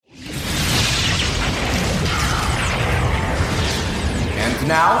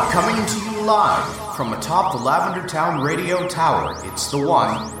Now, coming to you live from atop the Lavender Town Radio Tower, it's the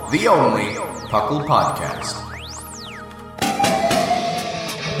one, the only, Puckle Podcast.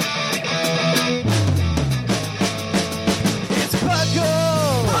 It's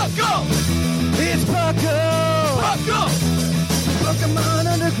Puckle! Puckle! It's Puckle! Puckle! Pokemon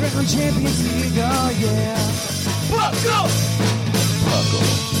Underground Champions League, oh yeah! Puckle!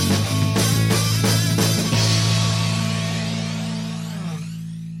 Puckle.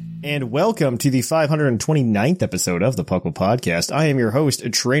 And welcome to the 529th episode of the Puckle Podcast. I am your host,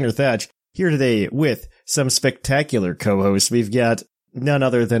 Trainer Thatch, here today with some spectacular co-hosts. We've got none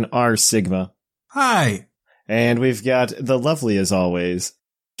other than R Sigma. Hi. And we've got the lovely as always,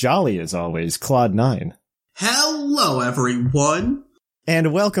 jolly as always, Claude9. Hello, everyone.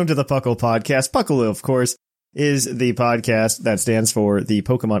 And welcome to the Puckle Podcast. Puckle, of course, is the podcast that stands for the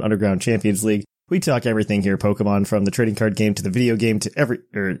Pokemon Underground Champions League. We talk everything here, Pokemon, from the trading card game to the video game to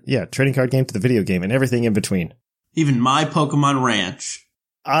trading card game to the video game and everything in between. Even my Pokemon Ranch.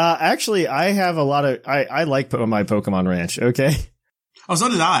 Actually, I have a lot of, I like my Pokemon Ranch, okay? Oh, so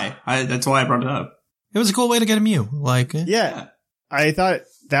did I. That's why I brought it up. It was a cool way to get a Mew. Yeah. I thought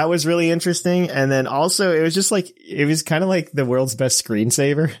that was really interesting. And then also, it was just like, it was kind of like the world's best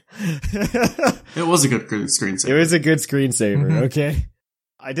screensaver. It was a good screensaver. It was a good screensaver, okay?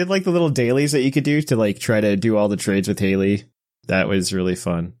 I did like the little dailies that you could do to like try to do all the trades with Haley. That was really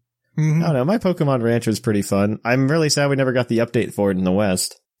fun. I don't know. My Pokemon Ranch was pretty fun. I'm really sad we never got the update for it in the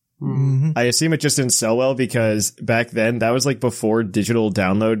West. I assume it just didn't sell well because back then that was like before digitally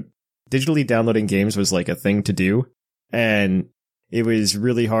downloading games was like a thing to do. And it was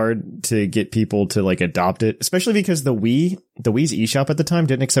really hard to get people to like adopt it, especially because the Wii's eShop at the time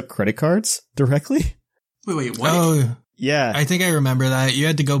didn't accept credit cards directly. Wait, what? Oh, yeah. I think I remember that. You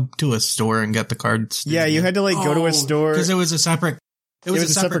had to go to a store and get the cards. Yeah, you had to like go to a store. Because it was a separate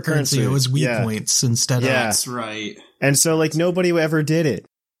currency. It was Wii points instead of. That's right. And so like nobody ever did it.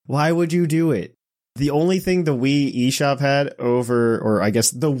 Why would you do it? The only thing the Wii eShop had over, or I guess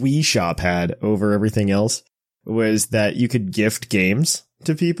the Wii Shop had over everything else, was that you could gift games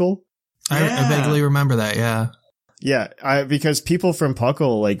to people. I vaguely remember that, yeah. Yeah, because people from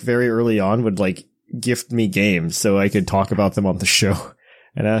Puckle, like, very early on would, like, gift me games so I could talk about them on the show.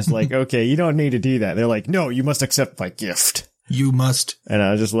 And I was like, okay, you don't need to do that. They're like, no, you must accept my gift. You must. And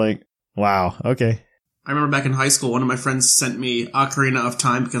I was just like, wow, okay. I remember back in high school, one of my friends sent me Ocarina of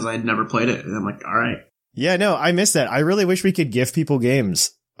Time because I had never played it. And I'm like, all right. Yeah, no, I miss that. I really wish we could gift people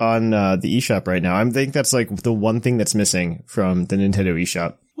games on the eShop right now. I think that's like the one thing that's missing from the Nintendo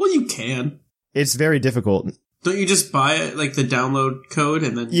eShop. Well, you can. It's very difficult. Don't you just buy it, like the download code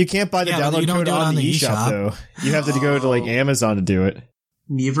and then... You can't buy the download code on the eShop, though. You have to go to like Amazon to do it.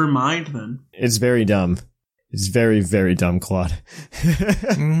 Never mind, then. It's very dumb. It's very, very dumb, Claude.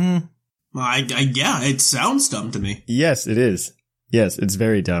 Well, yeah, it sounds dumb to me. Yes, it is. Yes, it's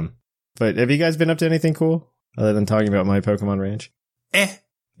very dumb. But have you guys been up to anything cool other than talking about my Pokemon Ranch? Yeah,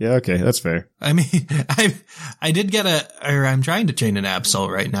 okay, that's fair. I mean, I did get I'm trying to chain an Absol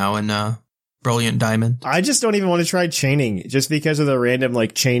right now in Brilliant Diamond. I just don't even want to try chaining just because of the random,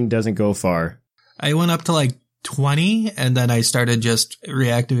 like, chain doesn't go far. I went up to like 20 and then I started just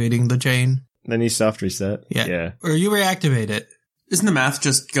reactivating the chain. Then you soft reset. Yeah. Or you reactivate it. Isn't the math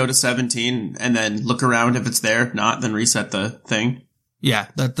just go to 17 and then look around if it's there? If not, then reset the thing? Yeah,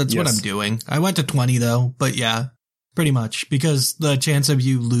 that's what I'm doing. I went to 20 though, but yeah. Pretty much, because the chance of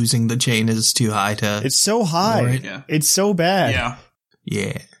you losing the chain is too high to... It's so high. Yeah. It's so bad. Yeah.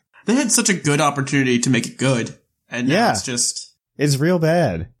 Yeah. They had such a good opportunity to make it good, and now it's just... It's real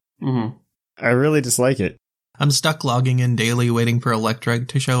bad. I really dislike it. I'm stuck logging in daily waiting for Electreg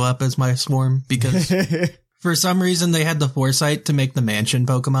to show up as my swarm, because for some reason they had the foresight to make the mansion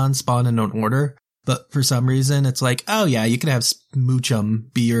Pokemon spawn in an order, but for some reason it's like, oh yeah, you can have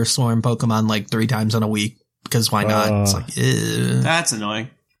Smoochum be your swarm Pokemon like 3 times in a week. Because why not? It's like, ew. That's annoying.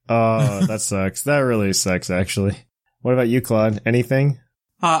 Oh, that sucks. That really sucks, actually. What about you, Claude? Anything?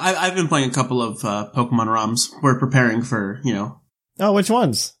 I've been playing a couple of Pokemon ROMs. We're preparing for, Oh, which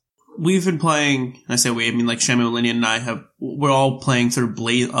ones? We've been playing, I say we, I mean like Shamu, Linian, and I we're all playing through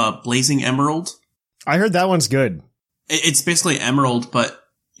Blazing Emerald. I heard that one's good. It's basically Emerald, but,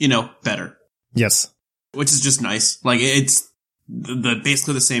 better. Yes. Which is just nice. Like, it's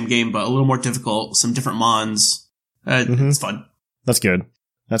basically the same game, but a little more difficult, some different mons. It's fun. That's good.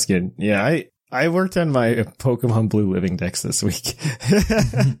 That's good. Yeah, I worked on my Pokemon Blue Living Dex this week.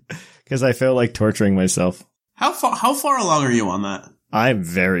 Because I felt like torturing myself. How far along are you on that? I'm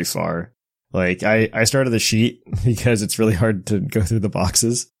very far. Like, I started the sheet because it's really hard to go through the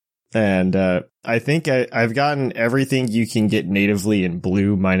boxes. And I think I've gotten everything you can get natively in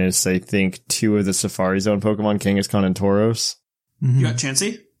blue, minus I think 2 of the Safari Zone Pokemon, Kangaskhan and Tauros. You got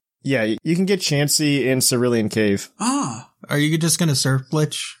Chansey? Yeah, you can get Chansey in Cerulean Cave. Ah. Are you just going to surf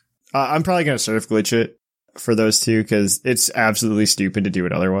glitch? I'm probably going to surf glitch it for those 2 because it's absolutely stupid to do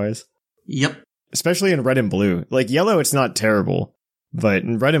it otherwise. Yep. Especially in red and blue. Like yellow, it's not terrible, but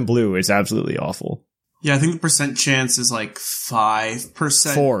in red and blue, it's absolutely awful. Yeah, I think the percent chance is like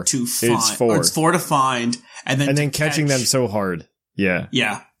 5% 4. to find. It's 4. Or it's 4 to find, and then catching them so hard. Yeah.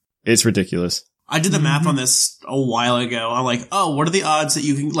 Yeah. It's ridiculous. I did the math on this a while ago. I'm like, oh, what are the odds that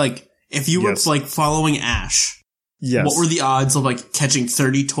you can, like, if you were, like, following Ash, what were the odds of, like, catching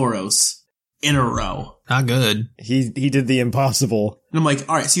 30 Tauros in a row? Not good. He did the impossible. And I'm like,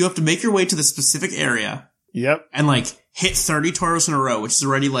 alright, so you have to make your way to the specific area. Yep. And, like, hit 30 Tauros in a row, which is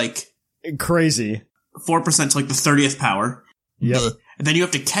already, like, crazy. 4% to, like, the 30th power. Yep. And then you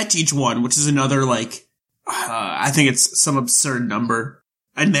have to catch each one, which is another, like, I think it's some absurd number.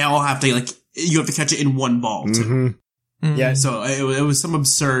 And they all have to, like, you have to catch it in one ball, too. Mm-hmm. Yeah. So it was some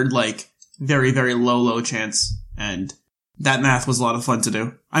absurd, like, very, very low chance. And that math was a lot of fun to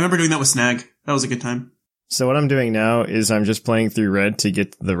do. I remember doing that with Snag. That was a good time. So what I'm doing now is I'm just playing through Red to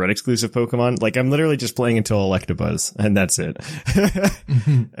get the Red exclusive Pokemon. Like, I'm literally just playing until Electabuzz, and that's it.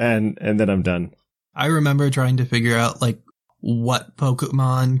 and then I'm done. I remember trying to figure out, like, what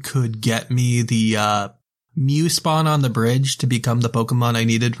Pokemon could get me the, Mew spawn on the bridge to become the Pokemon I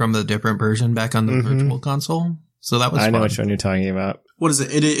needed from a different version back on the Virtual Console. So that was fun. I know which one you're talking about. What is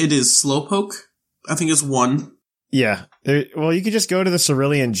it? It is Slowpoke. I think it's 1. Yeah. Well, you could just go to the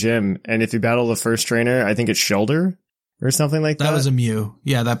Cerulean Gym, and if you battle the first trainer, I think it's Shoulder or something like that. That was a Mew.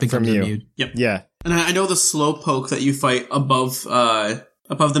 Yeah, that becomes a Mew. Yep. Yeah. And I know the Slowpoke that you fight above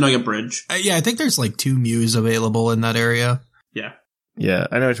the Nugget Bridge. Yeah, I think there's like 2 Mews available in that area. Yeah. Yeah,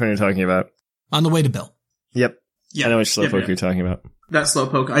 I know which one you're talking about. On the way to Bill. Yep. Yeah. I know which Slowpoke you're talking about. That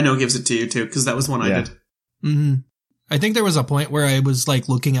Slowpoke, I know gives it to you too, because that was one I did. Mm-hmm. I think there was a point where I was like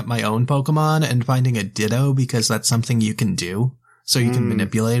looking at my own Pokemon and finding a Ditto because that's something you can do. So you can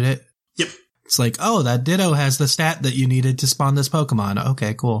manipulate it. Yep. It's like, oh, that Ditto has the stat that you needed to spawn this Pokemon.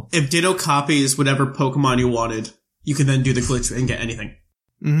 Okay, cool. If Ditto copies whatever Pokemon you wanted, you can then do the glitch and get anything.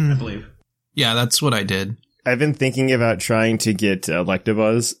 I believe. Yeah, that's what I did. I've been thinking about trying to get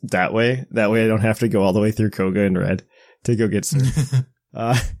Electabuzz that way. That way I don't have to go all the way through Koga and Red to go get Surf.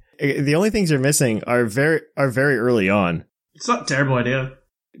 The only things you're missing are very early on. It's not a terrible idea.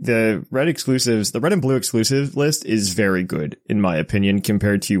 The Red exclusives, the Red and Blue exclusive list is very good, in my opinion,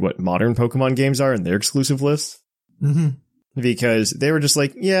 compared to what modern Pokemon games are in their exclusive lists. Because they were just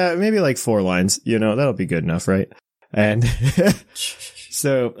like, yeah, maybe like 4 lines, that'll be good enough, right? And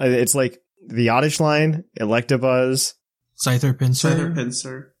so it's like the Oddish line, Electabuzz, Scyther,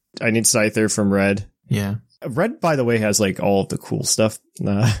 Pinsir. I need Scyther from Red. Yeah. Red, by the way, has like all of the cool stuff,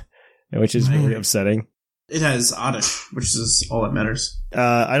 which is really upsetting. It has Oddish, which is all that matters.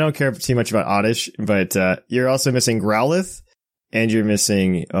 I don't care too much about Oddish, but you're also missing Growlithe, and you're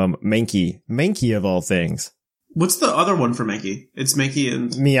missing Mankey. Mankey of all things. What's the other one for Mankey? It's Mankey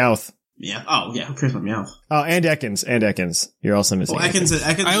and Meowth. Yeah. Oh, yeah. Who cares about Meowth? Oh, and Ekans. You're also missing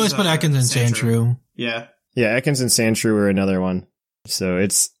Ekans. I always put Ekans and Sandshrew. Yeah. Yeah, Ekans and Sandshrew are another one. So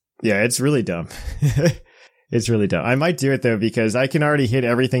it's really dumb. It's really dumb. I might do it though, because I can already hit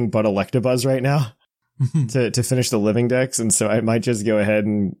everything but Electabuzz right now to finish the living dex. And so I might just go ahead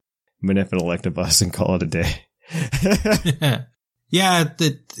and manipulate Electabuzz and call it a day. Yeah,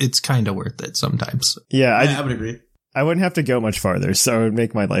 it's kind of worth it sometimes. Yeah, I would agree. I wouldn't have to go much farther, so it would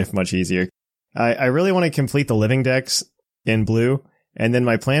make my life much easier. I really want to complete the living dex in blue, and then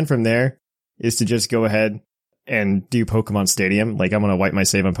my plan from there is to just go ahead and do Pokemon Stadium. Like, I'm going to wipe my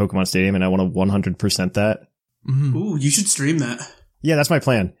save on Pokemon Stadium, and I want to 100% that. Ooh, you should stream that. Yeah, that's my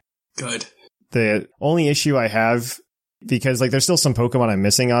plan. Good. The only issue I have, because like there's still some Pokemon I'm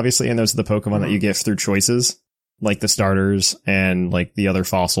missing, obviously, and those are the Pokemon that you get through choices, like the starters and like the other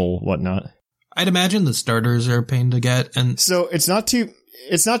fossil, whatnot. I'd imagine the starters are a pain to get, and so it's not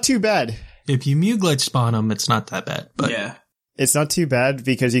too bad. If you Mew glitch spawn them, it's not that bad. But yeah, it's not too bad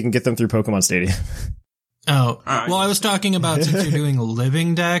because you can get them through Pokemon Stadium. Oh, well, I was talking about since you're doing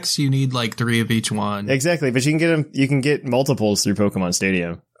living decks, you need like 3 of each one. Exactly, but you can get them. You can get multiples through Pokemon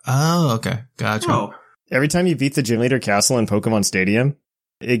Stadium. Oh, okay, gotcha. Oh. Every time you beat the Gym Leader Castle in Pokemon Stadium,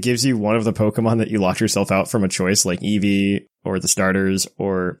 it gives you one of the Pokemon that you locked yourself out from a choice, like Eevee or the starters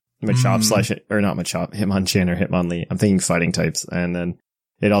or Machop or not Machop, Hitmonchan or Hitmonlee. I'm thinking fighting types, and then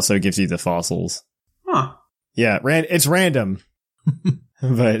it also gives you the fossils. Huh. Yeah, it's random,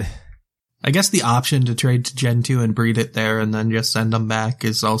 but I guess the option to trade to Gen 2 and breed it there and then just send them back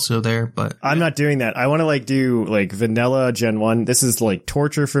is also there, but... I'm not doing that. I want to, like, do, like, vanilla Gen 1. This is, like,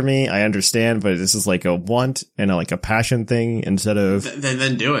 torture for me. I understand, but this is, like, a want and, a passion thing instead of...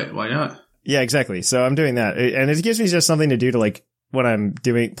 Then do it. Why not? Yeah, exactly. So I'm doing that. And it gives me just something to do to, like, when I'm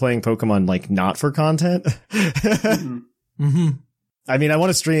playing Pokemon, like, not for content. Mm-hmm. I mean, I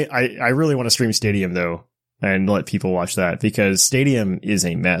want to stream... I really want to stream Stadium, though. And let people watch that, because Stadium is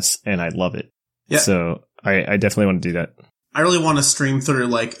a mess and I love it. Yeah. So I definitely want to do that. I really want to stream through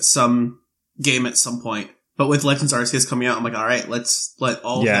like some game at some point, but with Legends Arceus coming out, I'm like, all right, let's let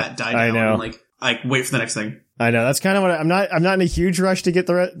all of that die down and like wait for the next thing. I know, that's kind of what I'm not in a huge rush to get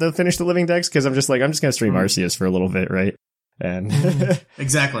the finish the living decks, because I'm just going to stream Arceus for a little bit, right? And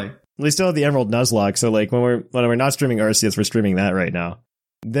exactly. We still have the Emerald Nuzlocke, so like when we're not streaming Arceus, we're streaming that right now.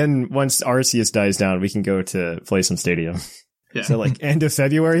 Then once Arceus dies down, we can go to play some Stadium. Yeah. So like end of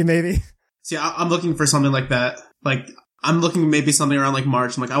February, maybe? See, I'm looking for something like that. Like, I'm looking maybe something around like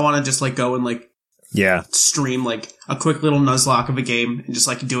March. I'm like, I want to just like go and like stream like a quick little Nuzlocke of a game and just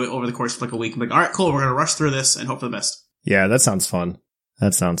like do it over the course of like a week. I'm like, all right, cool. We're going to rush through this and hope for the best. Yeah, that sounds fun.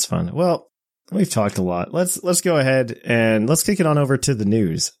 Well, we've talked a lot. Let's go ahead and let's kick it on over to the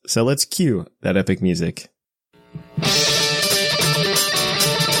news. So let's cue that epic music.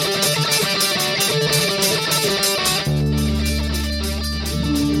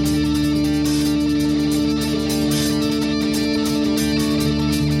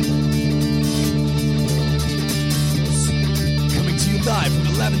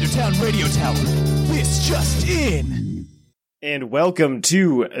 Lavender Town Radio Tower. This just in. And welcome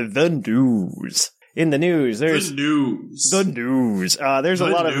to the news. In the news, there's the news. There's a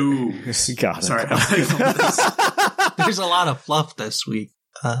lot news. of God. Sorry. There's a lot of fluff this week.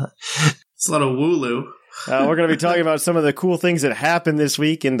 It's a lot of wooloo. We're going to be talking about some of the cool things that happened this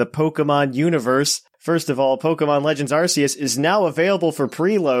week in the Pokemon universe. First of all, Pokemon Legends Arceus is now available for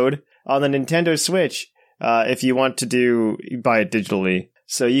preload on the Nintendo Switch. If you want to buy it digitally.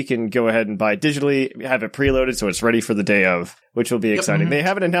 So you can go ahead and buy it digitally, have it preloaded so it's ready for the day of, which will be exciting. They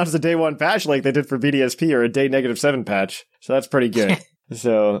haven't announced a day 1 patch like they did for BDSP or a day -7 patch. So that's pretty good.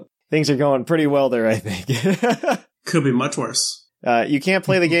 So things are going pretty well there, I think. Could be much worse. You can't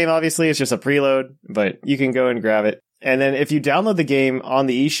play the game, obviously. It's just a preload, but you can go and grab it. And then if you download the game on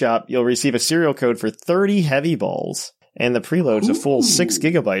the eShop, you'll receive a serial code for 30 heavy balls. And the preload's a full 6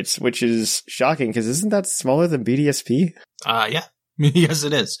 gigabytes, which is shocking, because isn't that smaller than BDSP? Yeah. Yes,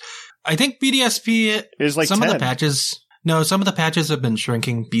 it is. I think BDSP is like some 10. of the patches. No, some of the patches have been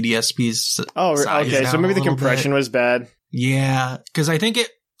shrinking BDSP's. Oh, okay. So maybe the compression was bad. Yeah, because I think it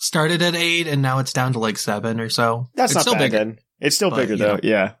started at 8 and now it's down to like 7 or so. That's it's not still bad bigger. Then. It's still bigger though.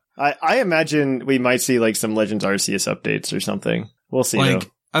 Yeah. I imagine we might see like some Legends Arceus updates or something. We'll see. Like, though.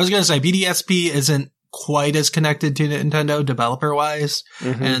 I was gonna say BDSP isn't quite as connected to Nintendo developer wise,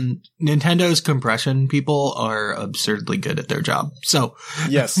 and Nintendo's compression people are absurdly good at their job. So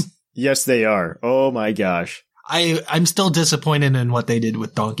yes, they are. Oh my gosh. I'm still disappointed in what they did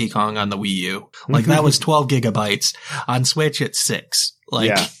with Donkey Kong on the Wii U. Like that was 12 gigabytes on Switch. It's 6.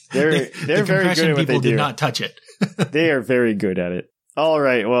 Like they're the very good at what they do. Did not touch it. They are very good at it. All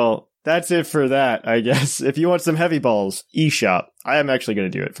right. Well, that's it for that, I guess. If you want some heavy balls, eShop. I am actually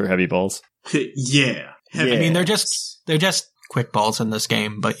going to do it for heavy balls. Yeah. I mean, they're just quick balls in this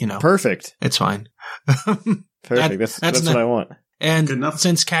game, but perfect. It's fine. Perfect. That's what I want. And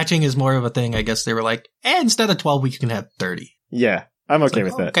since catching is more of a thing, I guess they were like, instead of 12, we can have 30. Yeah, I'm okay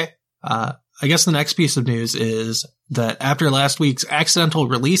with that. Okay. I guess the next piece of news is that after last week's accidental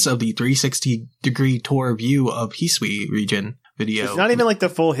release of the 360-degree tour view of Hisui region video. It's not even like the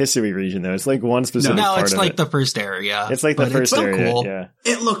full Hisui region, though. It's like one specific part of it. No, it's like the first area. It's like the first area, cool. Yeah.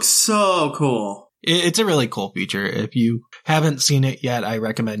 It looks so cool. It's a really cool feature. If you haven't seen it yet, I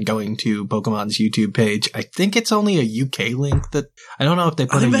recommend going to Pokemon's YouTube page. I think it's only a UK link I don't know if they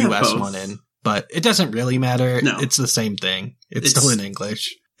put a US one in, but it doesn't really matter. No. It's the same thing. It's still in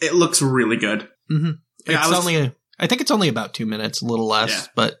English. It looks really good. Mm-hmm. I think it's only about 2 minutes, a little less,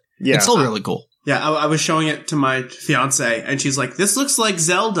 but it's still really cool. Yeah, I was showing it to my fiance, and she's like, "This looks like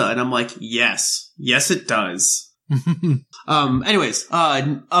Zelda," and I'm like, "Yes, it does." Anyways,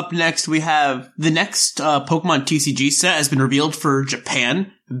 up next we have the next Pokemon TCG set has been revealed for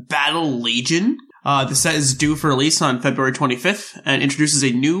Japan, Battle Legion. The set is due for release on February 25th and introduces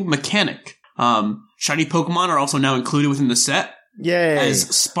a new mechanic. Shiny Pokemon are also now included within the set. Yay!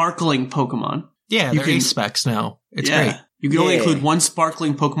 As sparkling Pokemon. Yeah, they're ace specs now. It's great. You can only include one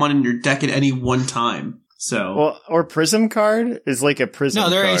sparkling Pokemon in your deck at any one time. So, or Prism card is like a Prism.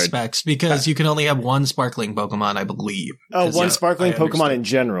 No, they're card. A-specs because you can only have one sparkling Pokemon, I believe. Oh, one Yeah, sparkling I Pokemon understand. in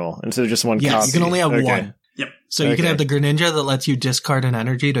general instead of just one Yes, copy. you can only have Okay. one. yep. So you can Okay. have the Greninja that lets you discard an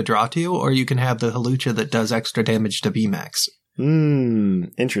energy to draw two, or you can have the Hawlucha that does extra damage to VMAX.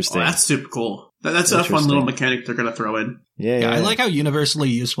 Interesting. Oh, that's super cool. That's a fun Interesting. little mechanic they're going to throw in. Yeah, I like how universally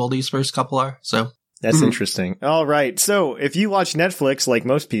useful these first couple are. So That's interesting. All right. So if you watch Netflix, like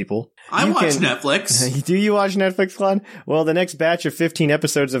most people, I you watch can- Netflix. Do you watch Netflix, Claude? Well, the next batch of 15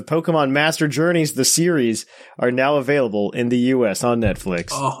 episodes of Pokemon Master Journeys, the series, are now available in the US on Netflix.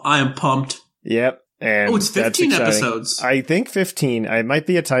 Oh, I am pumped. Yep. And It's that's 15 exciting. episodes. I think 15. It might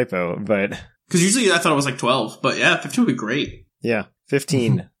be a typo, but Because usually I thought it was like 12, but yeah, 15 would be great. yeah,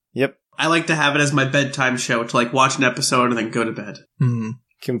 15. Yep. I like to have it as my bedtime show to like watch an episode and then go to bed.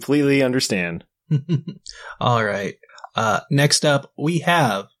 Completely understand. all right. Next up, we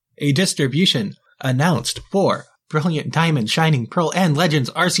have a distribution announced for Brilliant Diamond, Shining Pearl, and Legends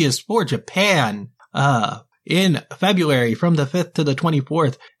Arceus for Japan. In February from the 5th to the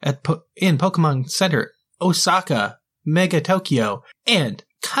 24th in Pokemon Center, Osaka, Mega Tokyo, and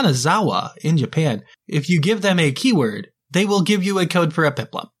Kanazawa in Japan. If you give them a keyword, they will give you a code for a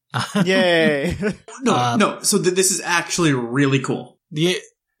Piplup. Yay. No. So this is actually really cool.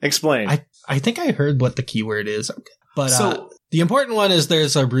 Explain. I think I heard what the keyword is, but So- the important one is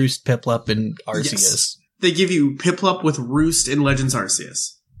there's a Roost Piplup in Arceus. Yes. They give you Piplup with Roost in Legends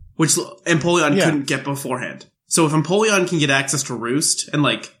Arceus, which Empoleon Yeah. couldn't get beforehand. So if Empoleon can get access to Roost and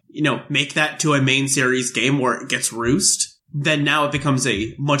make that to a main series game where it gets Roost, then now it becomes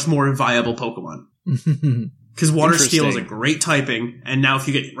a much more viable Pokemon. Because Water Steel is a Interesting. great typing, and now if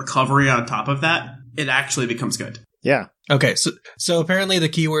you get Recovery on top of that, it actually becomes good. yeah. Okay, so apparently the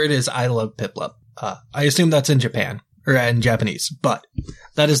keyword is I love Piplup. I assume that's in Japan, or in Japanese, but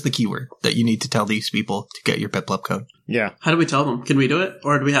that is the keyword that you need to tell these people to get your Piplup code. Yeah. How do we tell them? Can we do it?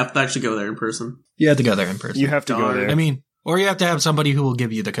 Or do we have to actually go there in person? You have to go there in person. You have to go Darn. there. I mean, or you have to have somebody who will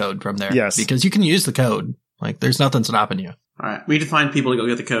give you the code from there. Yes. Because you can use the code. Like, there's nothing stopping you. Alright, we need to find people to go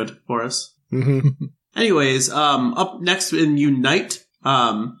get the code for us. Mm-hmm. Anyways, up next in Unite,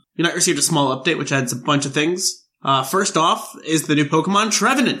 Unite received a small update which adds a bunch of things. First off is the new Pokemon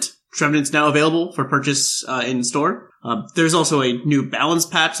Trevenant. Trevenant's now available for purchase in store. There's also a new balance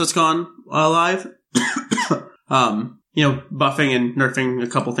patch that's gone live. Buffing and nerfing a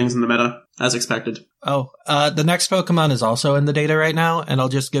couple things in the meta, as expected. Oh, the next Pokemon is also in the data right now, and I'll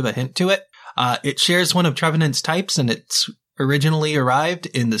just give a hint to it. It shares one of Trevenant's types, and it's originally arrived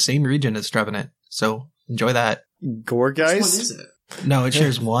in the same region as Trevenant. So enjoy that. Gore Which one guys? is it? No, it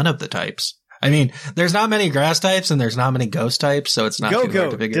shares one of the types. I mean, there's not many grass types and there's not many ghost types, so it's not too hard to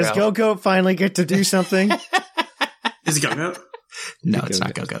Go-Go. figure Does out. Go-Go finally get to do something? Is it Go-Go? No, it's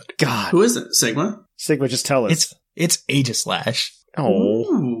not Go-Go. God. Who is it? Sigma? Sigma, just tell us. It's Aegislash. Oh.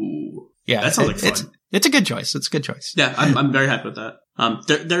 Ooh. Yeah, That sounds like fun. It's a good choice. It's a good choice. Yeah, I'm very happy with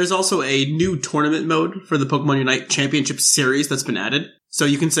that. There's also a new tournament mode for the Pokemon Unite Championship Series that's been added. So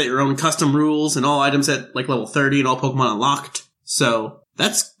you can set your own custom rules and all items at like level 30 and all Pokemon unlocked. So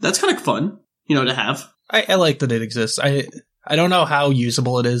that's kind of fun, to have. I like that it exists. I don't know how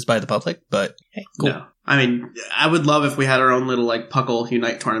usable it is by the public, but hey, cool. No. I mean, I would love if we had our own little like Puckle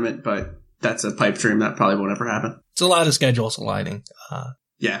Unite tournament, but that's a pipe dream that probably won't ever happen. It's a lot of schedules aligning.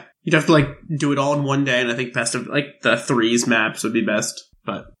 Yeah. You'd have to like do it all in one day, and I think best of like the threes maps would be best.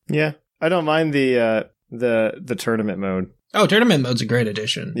 But Yeah. I don't mind the tournament mode. Oh, tournament mode's a great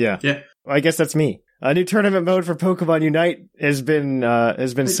addition. Yeah. Yeah. I guess that's me. A new tournament mode for Pokemon Unite has been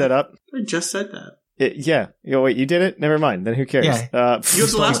set up. I just said that. Yeah. Wait, you did it? Never mind. Then who cares? Yeah. You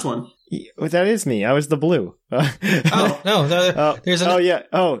was the last one. That is me. I was the blue. Oh, no, there's oh yeah.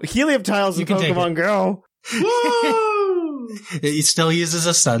 Oh, Helium Tiles in You can take Pokemon Go. Woo! It still uses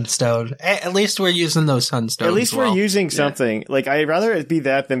a Sunstone. At least we're using those Sunstones. At least we're using something. Like, I'd rather it be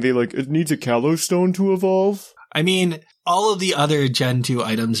that than be like, it needs a Kalos Stone to evolve. I mean, all of the other Gen 2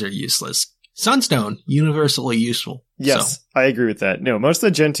 items are useless. Sunstone, universally useful. Yes, So, I agree with that. No, most of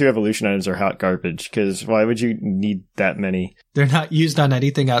the Gen 2 evolution items are hot garbage, because why would you need that many? they're not used on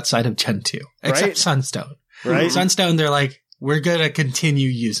anything outside of Gen 2, except Right? Sunstone. Right? Sunstone, they're like, we're gonna continue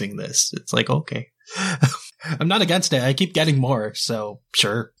using this. It's like, okay. I'm not against it. I keep getting more, so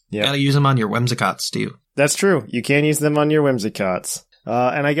sure. Yeah. Gotta use them on your Whimsicots too. That's true. You can use them on your Whimsicots.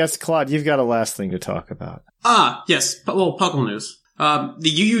 And I guess, Claude, you've got a last thing to talk about. Yes. Well, Puckle news. The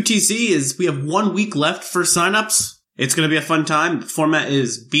UUTC we have 1 week left for signups. It's going to be a fun time. The format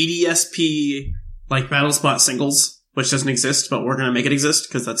is BDSP, like Battle Spot singles, which doesn't exist, but we're going to make it exist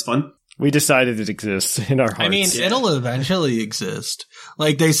because that's fun. We decided it exists in our hearts. I mean, it'll eventually exist.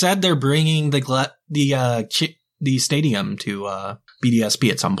 Like they said, they're bringing the stadium to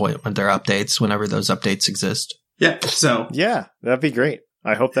BDSP at some point with their updates, whenever those updates exist. Yeah, so. Yeah, that'd be great.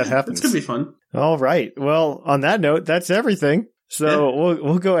 I hope that happens. It's going to be fun. All right. Well, on that note, that's everything. So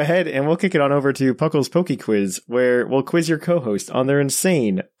we'll go ahead and we'll kick it on over to Puckle's Poke Quiz, where we'll quiz your co-host on their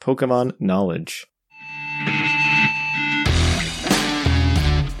insane Pokemon knowledge.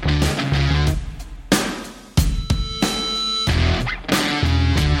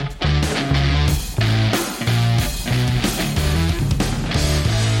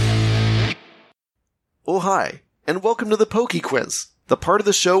 Oh, hi, and welcome to the Poke Quiz, the part of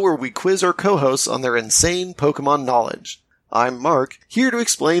the show where we quiz our co-hosts on their insane Pokemon knowledge. I'm Mark, here to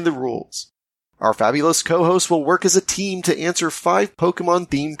explain the rules. Our fabulous co-hosts will work as a team to answer 5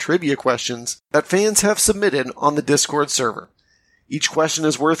 Pokemon-themed trivia questions that fans have submitted on the Discord server. Each question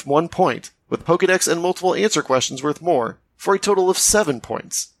is worth 1 point, with Pokedex and multiple answer questions worth more, for a total of 7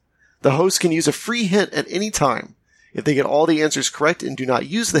 points. The host can use a free hint at any time. If they get all the answers correct and do not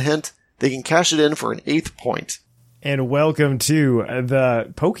use the hint, they can cash it in for an 8th point. And welcome to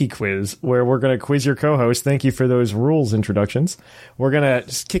the Poke Quiz, where we're going to quiz your co-host. Thank you for those rules introductions. We're going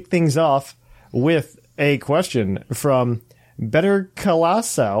to kick things off with a question from Better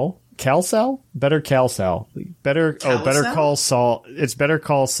Calsal. Better Call Saul. It's Better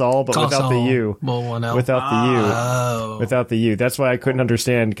Call Saul, but without the U. Without the U. Oh. Without the U. That's why I couldn't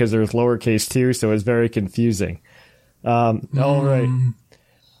understand, because there's lowercase too, so it was very confusing. All right.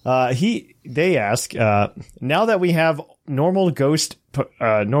 They ask, now that we have normal ghost type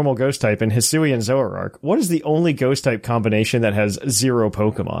in Hisui and Zoroark, what is the only ghost type combination that has 0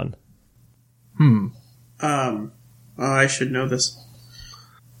 Pokemon? I should know this.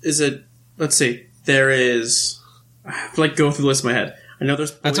 Is it, let's see, there is, I have to go through the list in my head. I know there's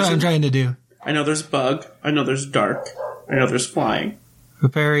poison. That's what I'm trying to do. I know there's bug. I know there's dark. I know there's flying.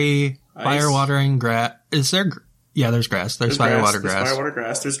 Fairy, Ice. fire, water, and grass. Is there, yeah, there's grass. There's fire, grass, water, there's grass. fire, water,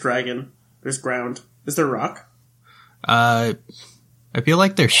 grass. There's dragon. There's ground. Is there rock? I feel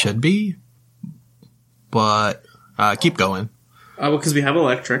like there should be, but keep going. Well, because we have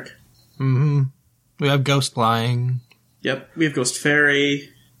electric. Mm-hmm. We have ghost flying. Yep. We have ghost fairy.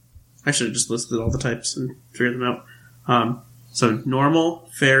 I should have just listed all the types and figured them out. So normal,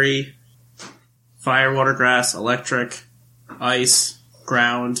 fairy, fire, water, grass, electric, ice,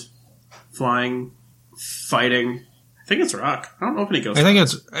 ground, flying, fighting. I think it's rock. I don't know if any ghost. I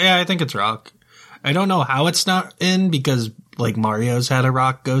think it's rock. I don't know how it's not in, because Mario's had a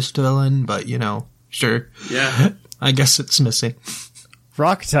rock ghost villain, but sure. Yeah. I guess it's missing.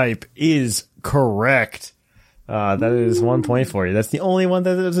 Rock type is correct. That is 1 point for you. That's the only one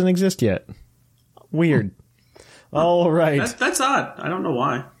that doesn't exist yet. Weird. All right. That's odd. I don't know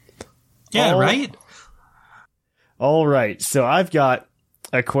why. Yeah, right? All right. So I've got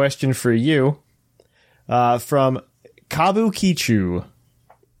a question for you from Kabukichu.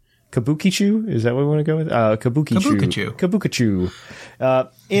 Kabukichu? Is that what we want to go with? Kabukichu.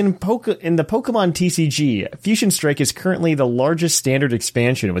 In the Pokemon TCG, Fusion Strike is currently the largest standard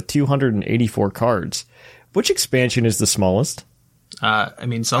expansion with 284 cards. Which expansion is the smallest? I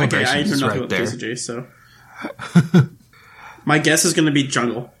Celebrations know is nothing right about there. TCG, so my guess is going to be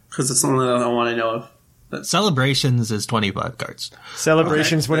Jungle, because it's the only one I want to know of. Celebrations is 25 cards.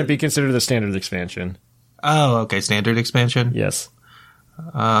 Celebrations wouldn't be considered a standard expansion. Oh, okay. Standard expansion? Yes.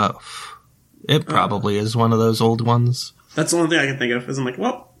 It probably is one of those old ones. That's the only thing I can think of. Is I'm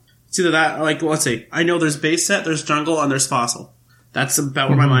it's either that, or let's see. I know there's base set, there's Jungle, and there's Fossil. That's about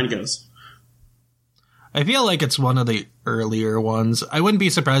where my mind goes. I feel like it's one of the earlier ones. I wouldn't be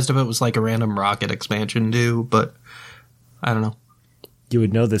surprised if it was a random Rocket expansion too, but I don't know. You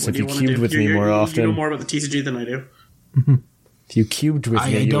would know this if you cubed with me more often. You know more about the TCG than I do. If you cubed with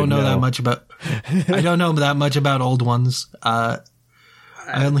me, I don't know that much about. I don't know that much about old ones. I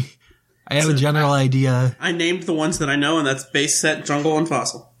have a general idea. I named the ones that I know, and that's base set, Jungle, and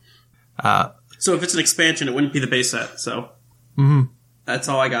Fossil. So if it's an expansion, it wouldn't be the base set. So that's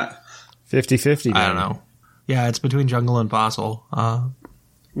all I got. 50-50. I don't know. Yeah, it's between Jungle and Fossil.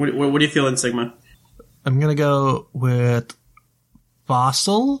 What do you feel in Sigma? I'm gonna go with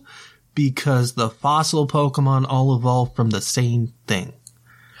Fossil, because the Fossil Pokemon all evolved from the same thing.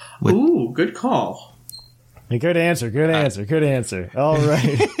 Ooh, good call. Good answer. All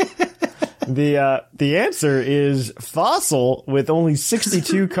right. The answer is Fossil, with only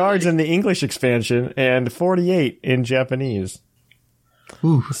 62 cards in the English expansion and 48 in Japanese.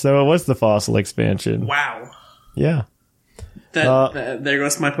 Ooh. So it was the Fossil expansion. Wow. Yeah. There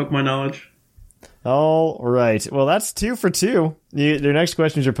goes my Pokemon knowledge. All right. Well, that's 2 for 2. Your next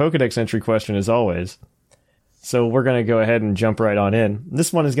question is your Pokedex entry question, as always. So we're going to go ahead and jump right on in.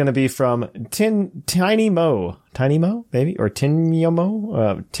 This one is going to be from Tiny Mo. Tiny Mo, maybe? Or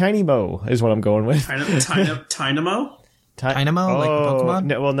Tinyomo? Tiny Mo is what I'm going with. Tynamo? Dynamo, like Pokemon?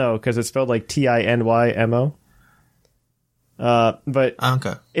 No, well, no, because it's spelled like Tinymo. But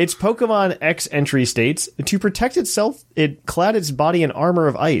Okay. its Pokemon X entry states, to protect itself, it clad its body in armor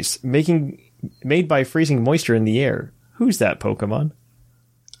of ice, made by freezing moisture in the air. Who's that Pokemon?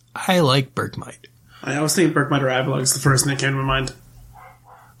 I like Bergmite. I was thinking Bergmite or Avalugg is the first thing that came to my mind.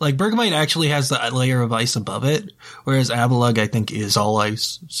 Like, Bergmite actually has the layer of ice above it, whereas Avalugg, I think, is all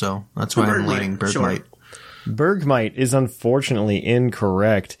ice. So that's why I'm leaning Bergmite. Sure. Bergmite is unfortunately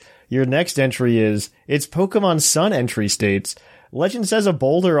incorrect. Your next entry is, its Pokemon Sun entry states, legend says a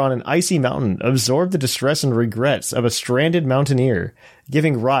boulder on an icy mountain absorbed the distress and regrets of a stranded mountaineer,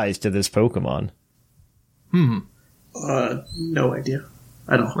 giving rise to this Pokemon. No idea.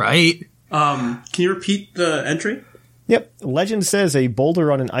 I don't. Right? Can you repeat the entry? Yep. Legend says a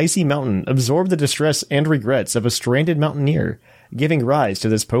boulder on an icy mountain absorbed the distress and regrets of a stranded mountaineer, giving rise to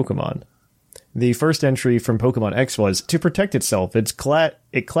this Pokemon. The first entry from Pokemon X was, to protect itself, it clad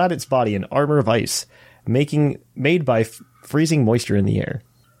its body in armor of ice, made by freezing moisture in the air.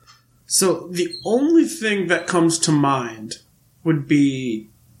 So the only thing that comes to mind would be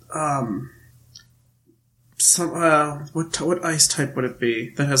what ice type would it be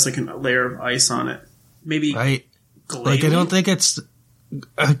that has like a layer of ice on it? Maybe Right. Glalie? Like, I don't think it's...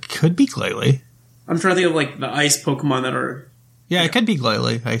 could be Glalie. I'm trying to think of like the ice Pokemon that are, Yeah, it could be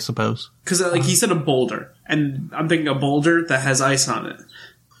Glalie, I suppose. because like he said a boulder, and I'm thinking a boulder that has ice on it.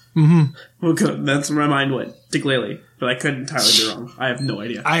 Mm-hmm. Okay, that's where my mind went to Glalie, but I could entirely be wrong. I have no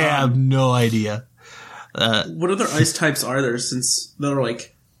idea. I have no idea. What other ice types are there since they're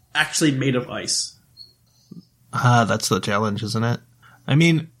like actually made of ice? That's the challenge, isn't it? I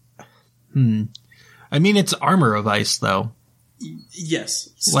mean, it's armor of ice, though. Yes,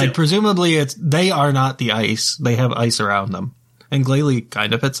 still. Like, presumably they are not the ice. They have ice around them. And Glalie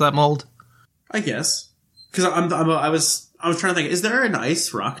kind of fits that mold. I guess, because I was trying to think, is there an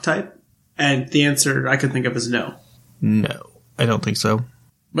ice rock type? And the answer I could think of is no. No, I don't think so.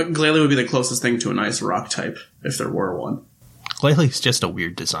 But Glalie would be the closest thing to an ice rock type if there were one. Glalie's just a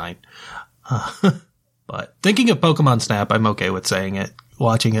weird design. But thinking of Pokemon Snap, I'm okay with saying it.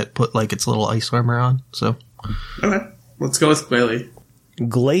 Watching it put like its little ice armor on. So Okay, let's go with Glalie.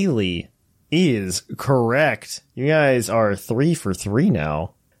 Glalie is correct. You guys are 3 for 3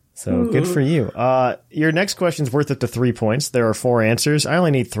 now. So good for you. Your next question's worth up to 3 points. There are 4 answers. I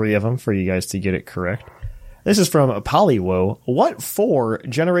only need 3 of them for you guys to get it correct. This is from Poliwo. What 4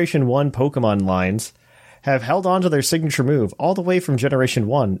 Generation 1 Pokemon lines have held on to their signature move all the way from Generation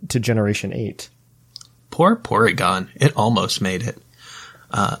 1 to Generation 8? poor Porygon. It almost made it.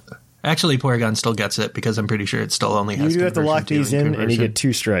 Actually, Porygon still gets it because I'm pretty sure it still only has. You do have to lock these in, and you conversion. get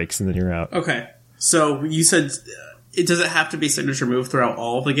 2 strikes, and then you're out. Okay, so you said does it have to be signature move throughout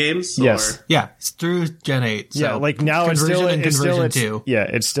all of the games? Yes. Or? Yeah, it's through Gen 8. So Yeah, like now it's still conversion and it's conversion still 2. yeah,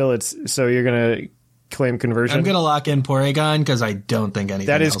 it's still so you're gonna claim conversion. I'm gonna lock in Porygon because I don't think anything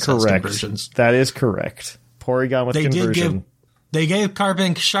That is else has correct. conversions. That is correct. Porygon with conversion. They gave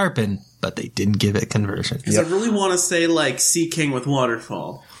Carbink Sharpen, but they didn't give it conversion. Because I really want to say like Sea King with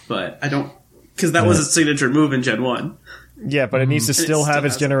Waterfall, but I don't, because that was its signature move in Gen 1. Yeah, but it needs to still have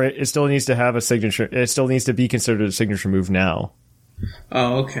its still It still needs to have a signature. It still needs to be considered a signature move now.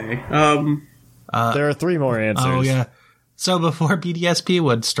 Oh, okay. There are 3 more answers. Oh yeah. So before BDSP,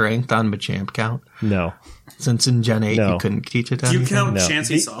 would Strength on Machamp count? No. Since in Gen 8 No. you couldn't teach it to Do you anything? count No.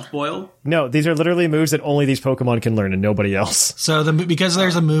 Chansey Softboil? No, these are literally moves that only these Pokemon can learn and nobody else. So because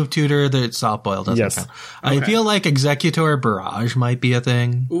there's a move tutor that Softboil doesn't Yes. count. I feel like Executor Barrage might be a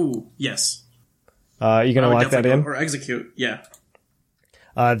thing. Ooh, yes. You going to I would lock that definitely in? go- Or Execute, yeah.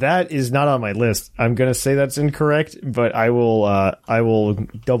 That is not on my list. I'm going to say that's incorrect, but I will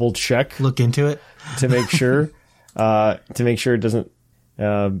double check Look into it. to make sure. To make sure it doesn't.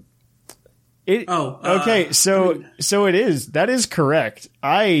 Okay, so it is. That is correct.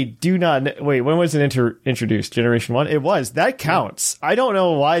 I do not. Wait, when was it introduced? Generation 1. It was. That counts. I don't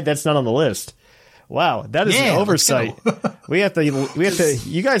know why that's not on the list. Wow, that is Yeah, an let's oversight. go. We have to.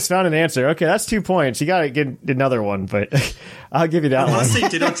 You guys found an answer. Okay, that's 2 points. You got to get another one, but I'll give you that I want one. to say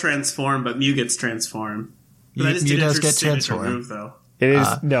Ditto Transform, but Mew gets Transform. But that is Mew does Ditto's get signature Transform. move, though. It is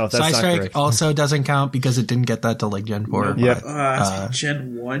no. That's Side not Strike correct. also doesn't count because it didn't get that till like Gen 4. Yep.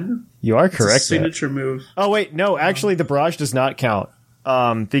 Gen 1? You are It's a correct. there. signature move. Oh wait, no. Actually, the barrage does not count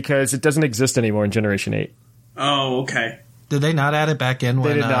because it doesn't exist anymore in Generation 8. Oh, okay. Did they not add it back in?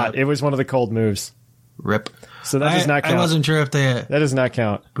 They did not. It was one of the cold moves. Rip. So that does not count. I wasn't sure if they... That does not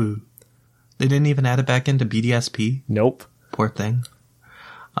count. Boo. They didn't even add it back into BDSP? Nope. Poor thing.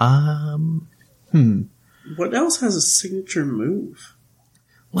 What else has a signature move?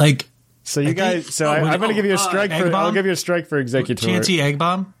 Like... So you guys... So I'm going to give you a strike for... I'll give you a strike for Executor. Chansey Egg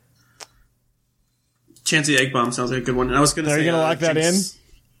Bomb? Chansey Egg Bomb sounds like a good one. And I was going to say... Are you going to lock that in?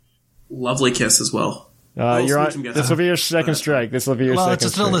 Lovely Kiss as well. You're on, this will be your second strike. This will be your second strike. Well,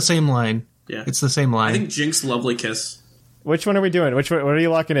 it's still the same line. Yeah. It's the same line. I think Jinx Lovely Kiss. Which one are we doing? What are you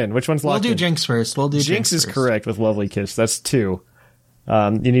locking in? Which one's locked in? We'll do Jinx first. Jinx is correct with Lovely Kiss. That's 2.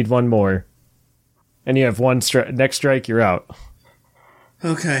 You need one more. And you have one next strike, you're out.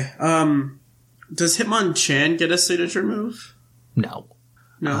 Okay. Does Hitmonchan get a signature move? No.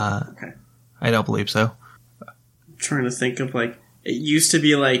 No? Okay. I don't believe so. I'm trying to think of, like... It used to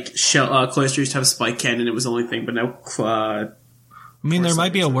be, like, Cloyster used to have Spike Cannon. It was the only thing, but now... I mean, there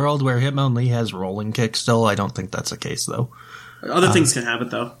might be a world where Hitmonlee has Rolling Kick still. I don't think that's the case, though. Other things can have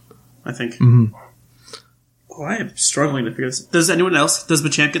it, though. I think. Mm-hmm. Oh, I am struggling to figure this. Does anyone else? Does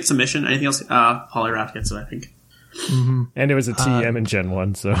Machamp get Submission? Anything else? Poliwrath gets it, I think. Mm-hmm. And it was a TM in Gen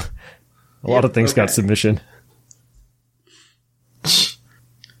 1, so... A lot of things got Submission.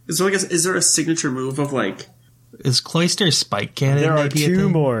 So I guess, is there a signature move of, like... Is Cloyster Spike Cannon? There are 2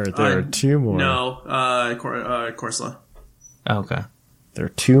 more. There are 2 more. No, Corsola. Okay. There are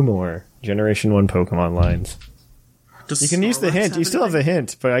 2 more Generation 1 Pokemon lines. Does You can use the Snorlax hint. You still have the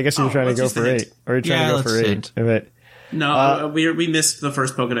hint, but I guess you're trying to go for 8. Or you're trying to go for 8. But, no, we missed the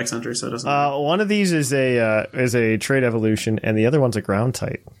first Pokedex Hunter, so it doesn't matter. One of these is a Trade Evolution, and the other one's a Ground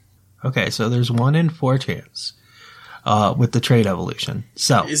type. Okay, so there's 1 in 4 chance with the Trade Evolution.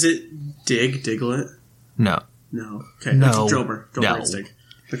 So is it Diglett? No. No. Okay. No. It's Drillbur. No. It's Dig.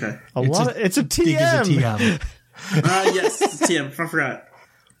 Okay. It's a TM. Dig is a TM. Yes, it's TM. I forgot.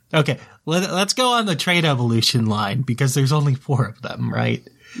 Okay, let's go on the Trade Evolution line because there's only 4 of them, right?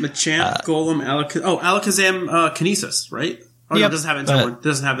 Machamp, Golem, Alakazam, Kinesis, right? Oh, no, it doesn't have it in Gen 1. It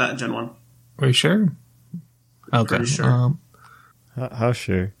doesn't have that in Gen 1. Are you sure? Okay. Pretty sure. How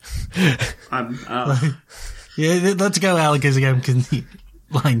sure? Yeah, let's go Alakazam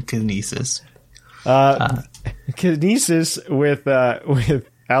line Kinesis. Kinesis with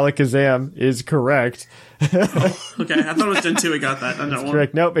Alakazam is correct. Okay, I thought it was Gen 2 it got that. That's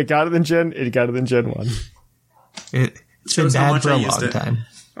correct. Nope, it got it in Gen 1. It's been bad for a long time.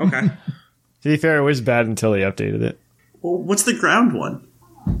 Okay. To be fair, it was bad until they updated it. Well, what's the ground one?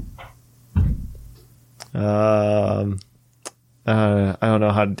 I don't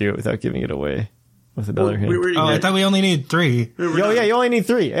know how to do it without giving it away with another hint. I thought we only needed 3. Yeah, you only need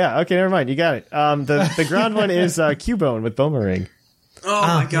 3. Yeah, okay, never mind. You got it. The ground one is Cubone with Boomerang. Oh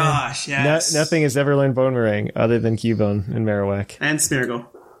my gosh, yes. Nothing has ever learned Boomerang other than Cubone and Marowak. And Smeargle.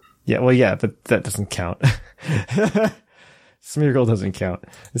 Yeah, but that doesn't count. Smeargle doesn't count.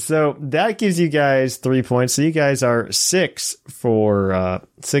 So that gives you guys 3 points. So you guys are 6 for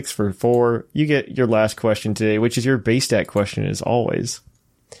 4. You get your last question today, which is your base stat question as always.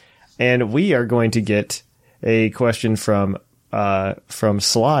 And we are going to get a question from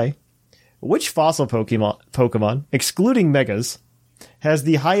Sly. Which fossil Pokemon, excluding Megas, has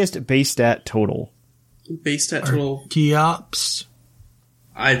the highest base stat total? Base stat total? Archeops.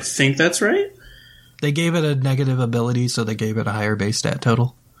 I think that's right. They gave it a negative ability, so they gave it a higher base stat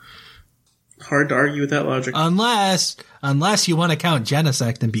total. Hard to argue with that logic. Unless you want to count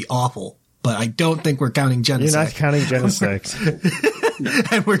Genesect and be awful. But I don't think we're counting Genesect. You're not counting Genesect. No.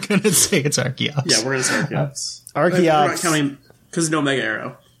 And we're going to say it's Archeops. Yeah, we're going to say Archeops. Archeops. We're not counting, because no Mega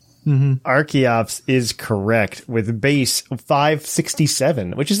Arrow. Mm-hmm. Archeops is correct with base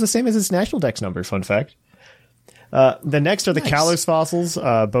 567, which is the same as its national dex number, fun fact. The next are the Kalos fossils,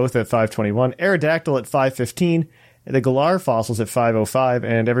 both at 521, Aerodactyl at 515, the Galar fossils at 505,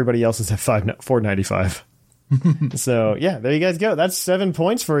 and everybody else is at 495. So, yeah, there you guys go. That's 7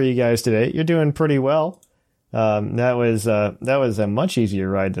 points for you guys today. You're doing pretty well. That was a much easier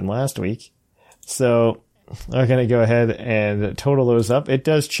ride than last week. So, we're going to go ahead and total those up. It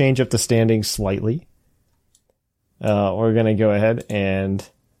does change up the standings slightly. We're going to go ahead and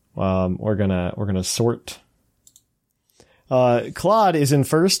we're going to sort. Claude is in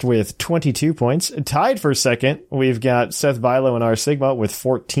first with 22 points. Tied for second, we've got Seth Bilo and R Sigma with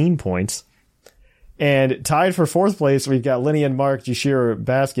 14 points. And tied for fourth place, we've got Lenny and Mark Jashiro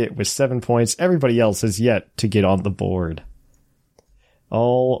Basket with 7 points. Everybody else has yet to get on the board.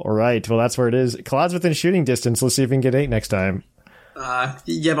 All right. Well, that's where it is. Claude's within shooting distance. Let's see if we can get 8 next time.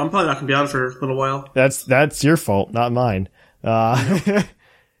 Yeah, but I'm probably not going to be on for a little while. That's your fault, not mine.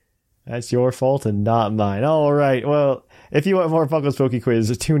 That's your fault and not mine. All right. Well, if you want more Puckle's Poke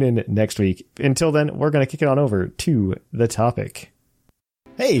Quiz, tune in next week. Until then, we're going to kick it on over to the topic.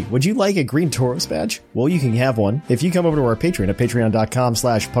 Hey, would you like a Green Tauros badge? Well, you can have one. If you come over to our Patreon at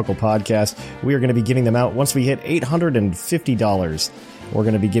patreon.com/PucklePodcast, we are going to be giving them out once we hit $850. We're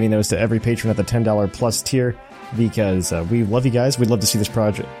going to be giving those to every patron at the $10 plus tier because we love you guys. We'd love to see this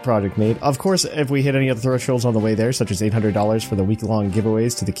project made. Of course, if we hit any other thresholds on the way there, such as $800 for the week-long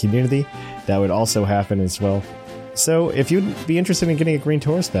giveaways to the community, that would also happen as well. So if you'd be interested in getting a Green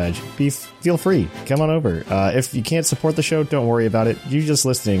Tauros badge, feel free. Come on over. If you can't support the show, don't worry about it. You just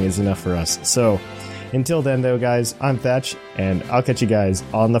listening is enough for us. So until then, though, guys, I'm Thatch, and I'll catch you guys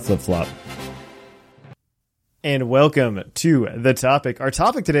on the flip-flop. And welcome to the topic. Our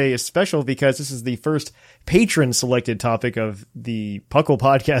topic today is special because this is the first patron-selected topic of the Puckle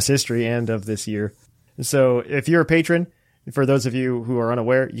podcast history and of this year. So if you're a patron, for those of you who are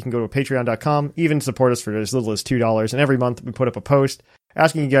unaware, you can go to patreon.com, even support us for as little as $2. And every month we put up a post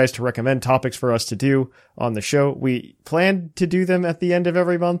asking you guys to recommend topics for us to do on the show. We plan to do them at the end of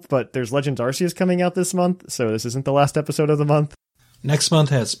every month, but there's Legends Arceus coming out this month, so this isn't the last episode of the month. Next month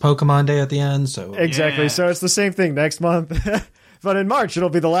has Pokemon Day at the end, so... Exactly, So it's the same thing next month. But in March, it'll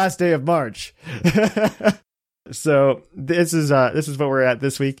be the last day of March. So this is what we're at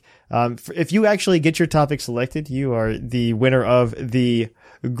this week. If you actually get your topic selected, you are the winner of the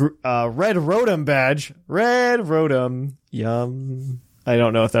Red Rotom badge. Red Rotom. Yum. I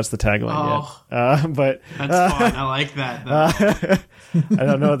don't know if that's the tagline yet. But that's fun. I like that, though. I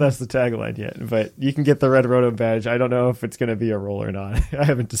don't know if that's the tagline yet, but you can get the Red Rotom badge. I don't know if it's going to be a roll or not. I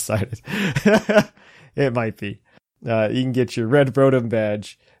haven't decided. It might be. You can get your Red Rotom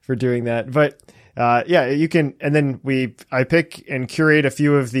badge for doing that. But yeah, you can. And then I pick and curate a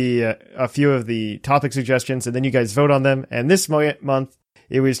few of the topic suggestions, and then you guys vote on them. And this month,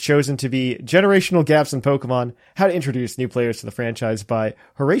 it was chosen to be Generational Gaps in Pokemon, How to Introduce New Players to the Franchise by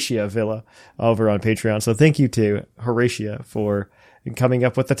Horatia Villa over on Patreon. So thank you to Horatia for coming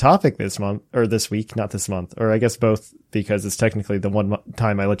up with the topic this month, or this week, not this month, or I guess both, because it's technically the one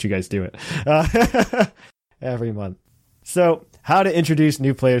time I let you guys do it every month. So how to introduce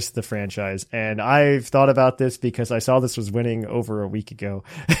new players to the franchise. And I've thought about this because I saw this was winning over a week ago.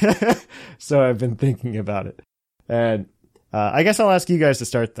 So I've been thinking about it. And I guess I'll ask you guys to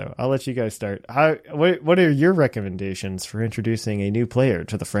start, though. I'll let you guys start. What are your recommendations for introducing a new player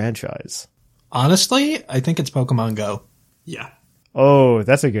to the franchise? Honestly, I think it's Pokemon Go. Yeah. Oh,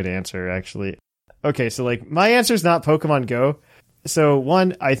 that's a good answer, actually. Okay, so like my answer is not Pokemon Go. So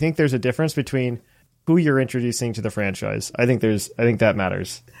one, I think there's a difference between who you're introducing to the franchise. I think that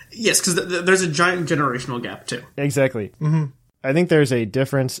matters. Yes, because there's a giant generational gap too. Exactly. Mm-hmm. I think there's a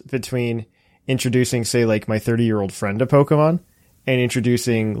difference between introducing, say, like my 30-year-old friend to Pokemon and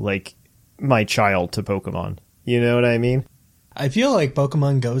introducing like my child to Pokemon. You know what I mean? I feel like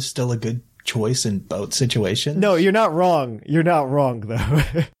Pokemon Go is still a good choice in both situations. No, you're not wrong. You're not wrong, though.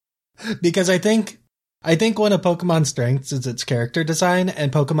 Because I think one of Pokemon's strengths is its character design,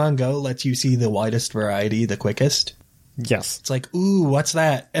 and Pokemon Go lets you see the widest variety the quickest. Yes. It's like, ooh, what's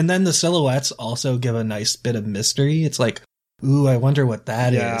that? And then the silhouettes also give a nice bit of mystery. It's like, ooh, I wonder what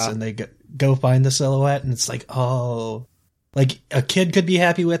that is. And they go find the silhouette, and it's like, oh. Like, a kid could be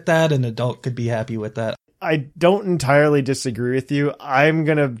happy with that, an adult could be happy with that. I don't entirely disagree with you. I'm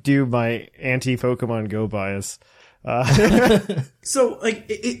going to do my anti-Pokemon Go bias. So, like,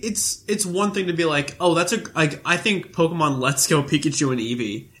 it's one thing to be like, oh, I think Pokemon Let's Go Pikachu and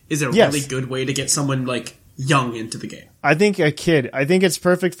Eevee is a really good way to get someone, like, young into the game. I think it's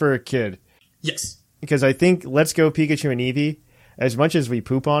perfect for a kid. Yes. Because I think Let's Go Pikachu and Eevee, as much as we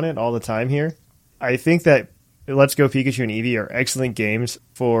poop on it all the time here, I think that Let's Go Pikachu and Eevee are excellent games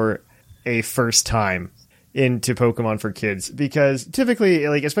for a first time into Pokemon for kids, because typically,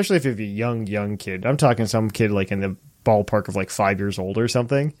 like, especially if you have a young kid, I'm talking some kid like in the ballpark of like 5 years old or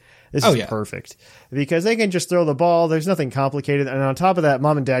something, this is perfect because they can just throw the ball. There's nothing complicated, and on top of that,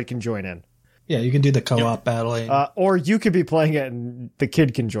 mom and dad can join in. Yeah, you can do the co-op battling, or you could be playing it and the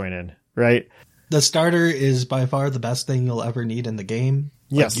kid can join in, right? The starter is by far the best thing you'll ever need in the game.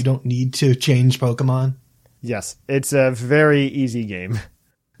 Yes, you don't need to change Pokemon. Yes, it's a very easy game.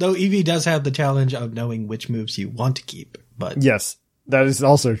 Though Eevee does have the challenge of knowing which moves you want to keep, but... Yes, that is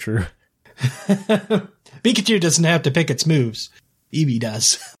also true. Pikachu doesn't have to pick its moves. Eevee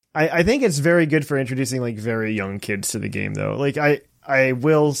does. I think it's very good for introducing, like, very young kids to the game, though. Like, I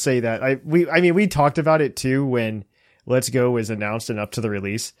will say that. We talked about it, too, when Let's Go was announced and up to the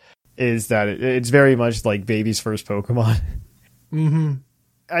release, is that it's very much like baby's first Pokemon. Mm-hmm.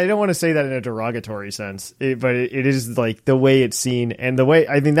 I don't want to say that in a derogatory sense, but it is like the way it's seen and the way,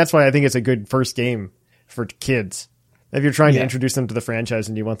 I mean, that's why I think it's a good first game for kids. If you're trying to introduce them to the franchise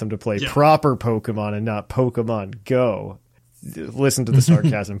and you want them to play proper Pokemon and not Pokemon Go, listen to the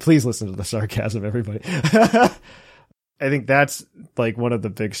sarcasm. Please listen to the sarcasm, everybody. I think that's like one of the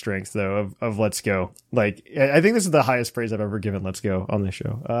big strengths, though, of Let's Go. Like, I think this is the highest praise I've ever given Let's Go on this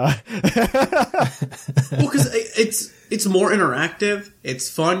show. Well, because it's more interactive. It's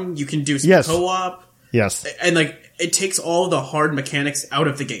fun. You can do some co-op. Yes. And like, it takes all the hard mechanics out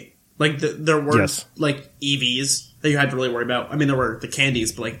of the game. Like, there weren't like EVs that you had to really worry about. I mean, there were the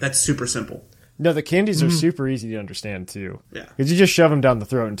candies, but like, that's super simple. No, the candies are super easy to understand, too. Yeah. Because you just shove them down the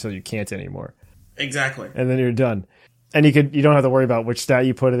throat until you can't anymore. Exactly. And then you're done. And you don't have to worry about which stat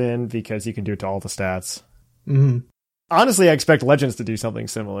you put it in because you can do it to all the stats. Mm-hmm. Honestly, I expect Legends to do something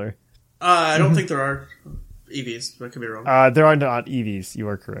similar. I don't think there are EVs. I could be wrong. There are not EVs. You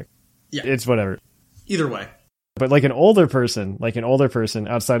are correct. Yeah. It's whatever. Either way. But like an older person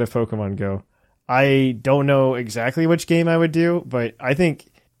outside of Pokemon Go, I don't know exactly which game I would do, but I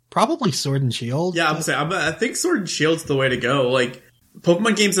think probably Sword and Shield. Yeah, I think Sword and Shield's the way to go. Like,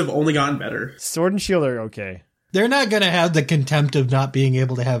 Pokemon games have only gotten better. Sword and Shield are okay. They're not going to have the contempt of not being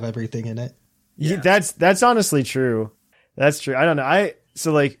able to have everything in it. Yeah. That's honestly true. That's true. I don't know.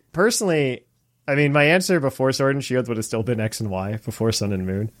 So like personally, I mean, my answer before Sword and Shield would have still been X and Y before Sun and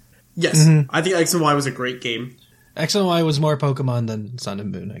Moon. Yes. Mm-hmm. I think X and Y was a great game. X and Y was more Pokemon than Sun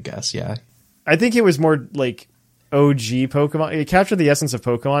and Moon, I guess. Yeah. I think it was more like OG Pokemon. It captured the essence of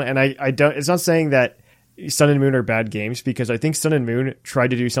Pokemon, and I don't. It's not saying that Sun and Moon are bad games, because I think Sun and Moon tried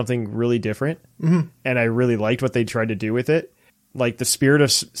to do something really different, and I really liked what they tried to do with it. Like, the spirit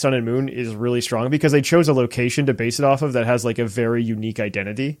of Sun and Moon is really strong because they chose a location to base it off of that has like a very unique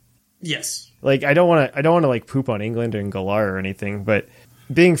identity. Yes. Like, I don't want to like poop on England and Galar or anything, but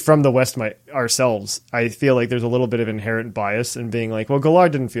being from the West ourselves, I feel like there's a little bit of inherent bias in being like, well, Galar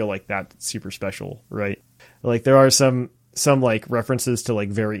didn't feel like that super special, right? Like, there are some like references to like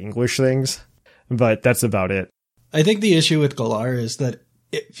very English things, but that's about it. I think the issue with Galar is that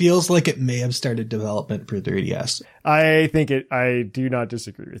it feels like it may have started development for 3DS. I do not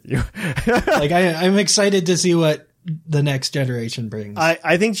disagree with you. Like, I'm excited to see what the next generation brings.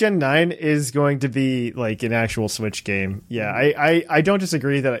 I think Gen 9 is going to be like an actual Switch game. Yeah, I don't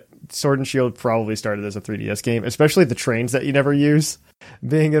disagree that Sword and Shield probably started as a 3DS game, especially the trains that you never use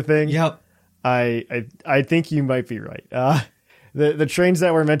being a thing. Yep. I think you might be right. The trains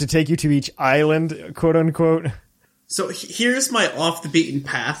that were meant to take you to each island, quote unquote. So here's my off the beaten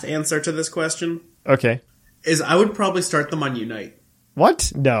path answer to this question. Okay. Is I would probably start them on Unite.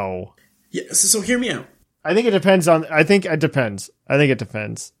 What? No. Yeah. So hear me out. I think it depends. So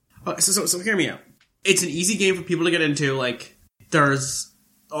hear me out. It's an easy game for people to get into. Like,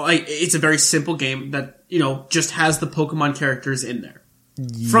 it's a very simple game that, just has the Pokemon characters in there.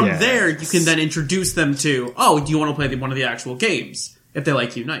 From there, you can then introduce them to, do you want to play one of the actual games if they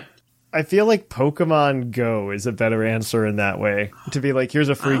like Unite? I feel like Pokemon Go is a better answer in that way. To be like, here's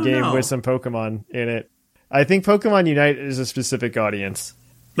a free game with some Pokemon in it. I think Pokemon Unite is a specific audience.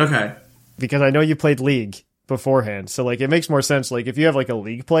 Okay. Because I know you played League beforehand, so like it makes more sense. Like if you have like a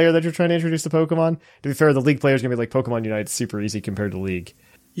League player that you're trying to introduce to Pokemon, to be fair, the League player is gonna be like Pokemon Unite's super easy compared to League.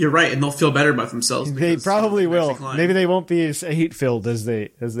 You're right, and they'll feel better about themselves. They probably will. Maybe they won't be as hate filled as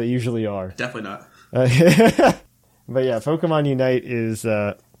they usually are. Definitely not. But yeah, Pokemon Unite is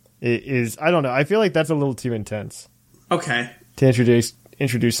I don't know. I feel like that's a little too intense. Okay. To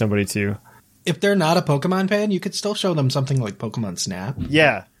introduce somebody to. If they're not a Pokemon fan, you could still show them something like Pokemon Snap.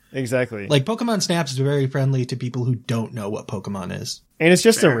 Yeah, exactly. Like, Pokemon Snap is very friendly to people who don't know what Pokemon is. And it's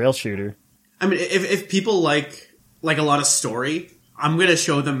just a rail shooter. I mean, if people like a lot of story, I'm going to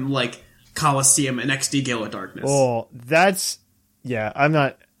show them, like, Coliseum and XD Gale of Darkness. Oh, that's... Yeah, I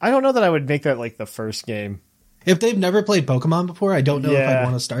don't know that I would make that, like, the first game. If they've never played Pokemon before, I don't know if I'd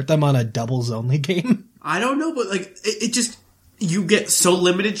want to start them on a doubles-only game. I don't know, but, like, it just... You get so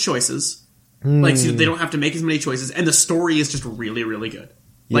limited choices. Like, so they don't have to make as many choices, and the story is just really, really good.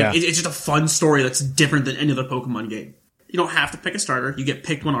 Like, it's just a fun story that's different than any other Pokemon game. You don't have to pick a starter. You get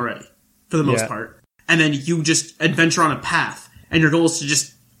picked one already, for the most part. And then you just adventure on a path, and your goal is to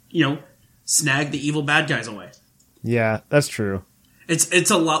just, snag the evil bad guys away. Yeah, that's true.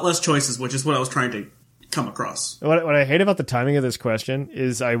 It's a lot less choices, which is what I was trying to come across. What I hate about the timing of this question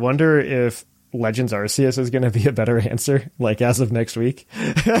is I wonder if Legends Arceus is going to be a better answer, like, as of next week.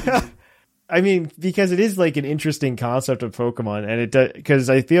 I mean, because it is like an interesting concept of Pokemon, and it does, because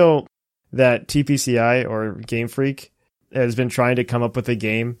I feel that TPCI or Game Freak has been trying to come up with a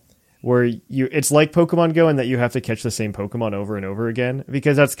game where it's like Pokemon Go in that you have to catch the same Pokemon over and over again,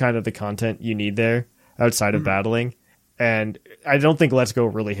 because that's kind of the content you need there outside of battling. And I don't think Let's Go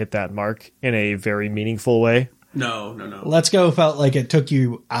really hit that mark in a very meaningful way. No. Let's Go felt like it took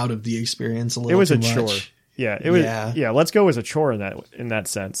you out of the experience a little. It was too a much. chore. Yeah, it was. Yeah, Let's Go was a chore in that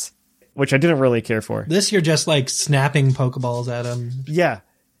sense, which I didn't really care for. This you're just like snapping Pokeballs at them. Yeah,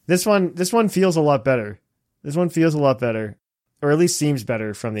 this one feels a lot better. This one feels a lot better, or at least seems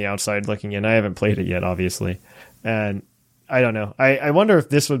better from the outside looking in. I haven't played it yet, obviously, and I don't know. I wonder if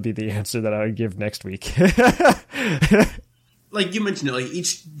this would be the answer that I would give next week. Like you mentioned it, like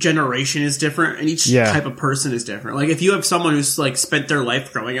each generation is different and each type of person is different. Like if you have someone who's like spent their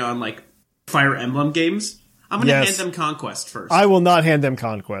life growing on like Fire Emblem games, I'm going to hand them Conquest first. I will not hand them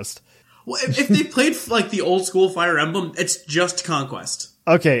Conquest. Well, if they played like the old school Fire Emblem, it's just Conquest.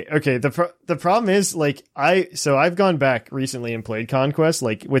 Okay. The problem is like I've gone back recently and played Conquest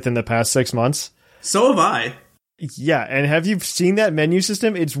like within the past 6 months. So have I. Yeah, and have you seen that menu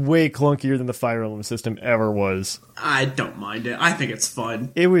system? It's way clunkier than the Fire Emblem system ever was. I don't mind it. I think it's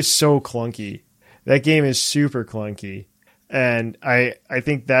fun. It was so clunky. That game is super clunky. And I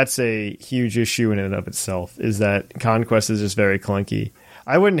think that's a huge issue in and of itself, is that Conquest is just very clunky.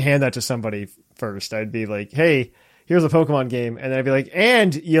 I wouldn't hand that to somebody first. I'd be like, hey, here's a Pokemon game. And then I'd be like,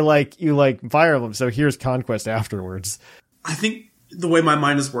 and you like Fire Emblem, so here's Conquest afterwards. I think the way my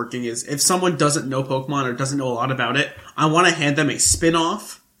mind is working is if someone doesn't know Pokemon or doesn't know a lot about it, I want to hand them a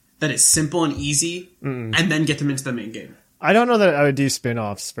spin-off that is simple and easy and then get them into the main game. I don't know that I would do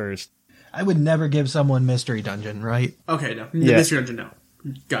spin-offs first. I would never give someone Mystery Dungeon, right? Okay, no. The Mystery Dungeon, no.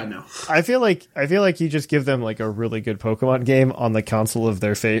 God, no. I feel like you just give them like a really good Pokemon game on the console of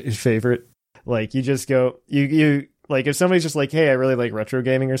their favorite. Like you just go, you like if somebody's just like, hey, I really like retro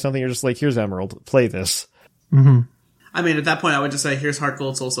gaming or something, you're just like, here's Emerald, play this. Mm-hmm. I mean, at that point, I would just say, here's Heart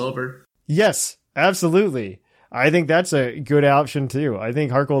Gold, Soul Silver. Yes, absolutely. I think that's a good option, too. I think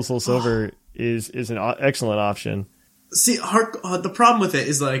Heart Gold, Soul Silver is an excellent option. See, the problem with it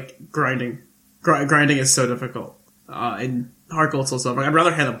is, like, grinding. Grinding is so difficult. In Heart Gold, Soul Silver, I'd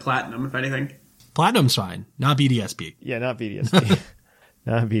rather have them Platinum, if anything. Platinum's fine, not BDSP. Yeah, not BDSP.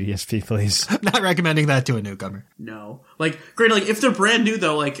 Not BDSP, please. Not recommending that to a newcomer. No. Like, great, like, if they're brand new,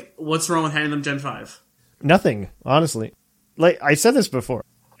 though, like, what's wrong with handing them Gen 5? Nothing, honestly. Like, I said this before.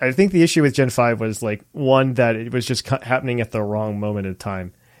 I think the issue with Gen 5 was, like, one, that it was just happening at the wrong moment in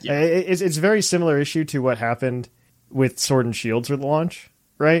time. Yeah. It's a very similar issue to what happened with Sword and Shield with the launch,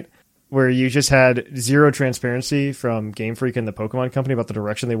 right? Where you just had zero transparency from Game Freak and the Pokemon Company about the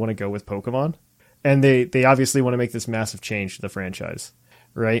direction they want to go with Pokemon. And they obviously want to make this massive change to the franchise,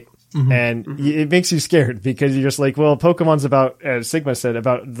 right? Mm-hmm. And it makes you scared because you're just like, well, Pokemon's about, as Sigma said,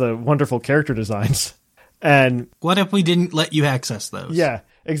 about the wonderful character designs. And what if we didn't let you access those? Yeah,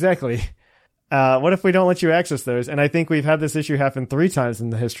 exactly. What if we don't let you access those? And I think we've had this issue happen 3 times in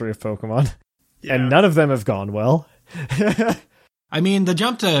the history of Pokemon, and none of them have gone well. I mean, the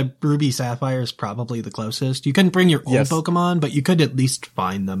jump to Ruby Sapphire is probably the closest. You couldn't bring your old Pokemon, but you could at least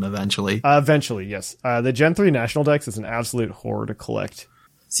find them eventually. Eventually, yes. The Gen 3 National Dex is an absolute horror to collect.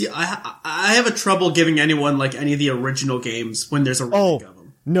 See, I have a trouble giving anyone, like, any of the original games when there's a remake of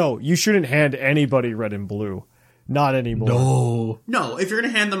them. No, you shouldn't hand anybody Red and Blue. Not anymore. No, if you're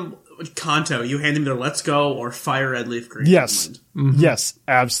going to hand them Kanto, you hand them either Let's Go or Fire Red Leaf Green. Yes. Mm-hmm. Yes,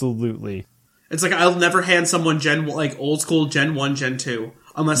 absolutely. It's like I'll never hand someone old school Gen 1, Gen 2,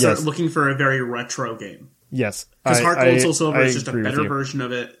 unless they're looking for a very retro game. Yes. Because Heart Gold, Soul Silver is just a better version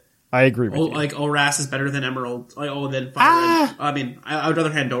of it. I agree with you. Like, ORAS is better than Emerald. Then Fire Red. I mean, I would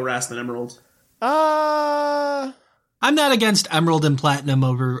rather hand ORAS than Emerald. I'm not against Emerald and Platinum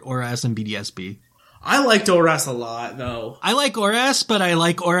over ORAS and BDSP. I liked ORAS a lot, though. I like ORAS, but I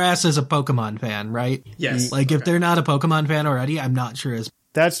like ORAS as a Pokemon fan, right? Yes. Like, if they're not a Pokemon fan already, I'm not sure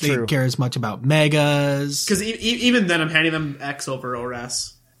That's they true. care as much about Megas. Because even then, I'm handing them X over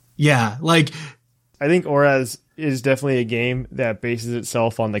ORAS. Yeah, like... I think ORAS is definitely a game that bases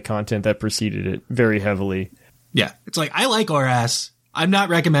itself on the content that preceded it very heavily. Yeah, it's like, I like ORAS. I'm not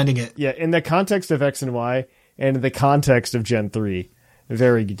recommending it. Yeah, in the context of X and Y, and in the context of Gen 3,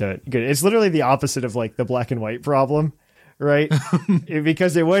 very good. It's literally the opposite of, like, the black and white problem, right?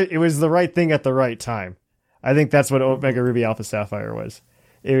 Because it was the right thing at the right time. I think that's what Omega Ruby Alpha Sapphire was.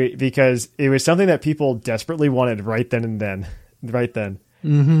 Because it was something that people desperately wanted right then.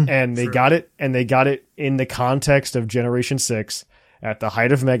 Mm-hmm. And they got it, and they got it in the context of Generation 6, at the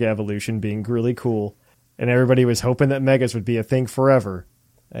height of Mega Evolution being really cool, and everybody was hoping that Megas would be a thing forever,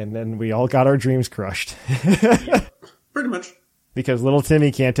 and then we all got our dreams crushed. Yeah, pretty much. Because little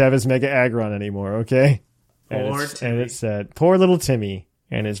Timmy can't have his Mega Aggron anymore, okay? Poor Timmy. And it's sad. Poor little Timmy.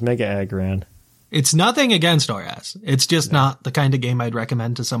 and his Mega Aggron. It's nothing against ORAS. It's just not the kind of game I'd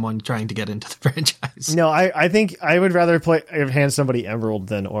recommend to someone trying to get into the franchise. No, I think I would rather hand somebody Emerald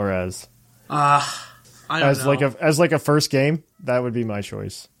than ORAS. I don't know. As a first game, that would be my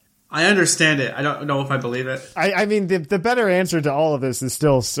choice. I understand it. I don't know if I believe it. I mean, the better answer to all of this is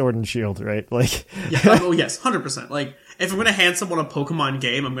still Sword and Shield, right? Like, oh yes, 100%. Like, if I'm going to hand someone a Pokemon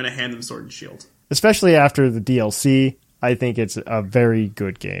game, I'm going to hand them Sword and Shield. Especially after the DLC, I think it's a very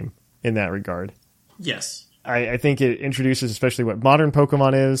good game in that regard. Yes. I think it introduces especially what modern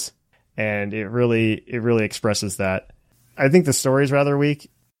Pokemon is, and it really expresses that. I think the story is rather weak,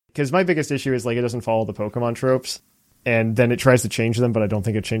 because my biggest issue is, like, it doesn't follow the Pokemon tropes, and then it tries to change them, but I don't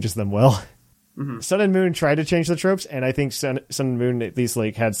think it changes them well. Mm-hmm. Sun and Moon tried to change the tropes, and I think Sun and Moon at least,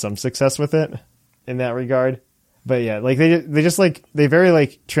 like, had some success with it in that regard. But yeah, like, they very,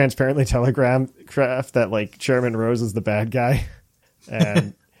 like, transparently telegraph that, like, Chairman Rose is the bad guy,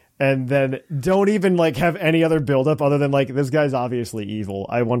 and and then don't even, like, have any other build-up other than, like, this guy's obviously evil.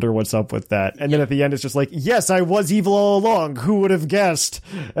 I wonder what's up with that. And then at the end, it's just like, yes, I was evil all along. Who would have guessed?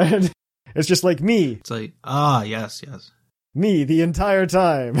 And it's just like, me. It's like, yes. Me, the entire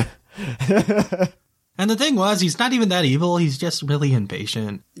time. And the thing was, he's not even that evil. He's just really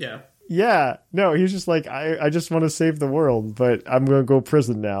impatient. Yeah. Yeah. No, he's just like, I just want to save the world, but I'm going to go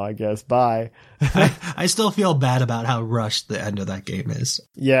prison now, I guess. Bye. I still feel bad about how rushed the end of that game is.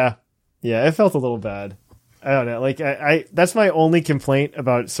 Yeah. Yeah, it felt a little bad. I don't know. Like, I that's my only complaint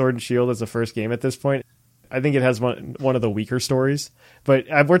about Sword and Shield as a first game at this point. I think it has one of the weaker stories. But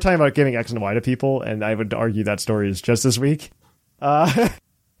we're talking about giving X and Y to people, and I would argue that story is just as weak. That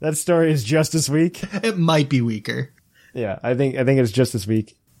story is just as weak. It might be weaker. Yeah, I think it's just as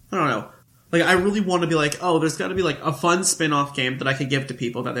weak. I don't know. Like, I really want to be like, oh, there's got to be, like, a fun spin-off game that I could give to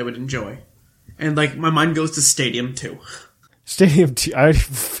people that they would enjoy. And, like, my mind goes to Stadium 2. Stadium 2?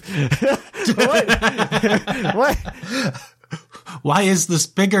 What? What? Why is this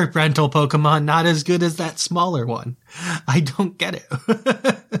bigger rental Pokemon not as good as that smaller one? I don't get it.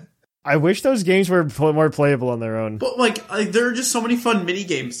 I wish those games were more playable on their own. But, like, there are just so many fun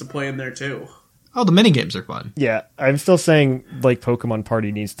mini-games to play in there, too. Oh, the minigames are fun. Yeah, I'm still saying, like, Pokemon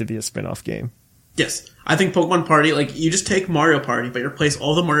Party needs to be a spin-off game. Yes. I think Pokemon Party, like, you just take Mario Party, but you replace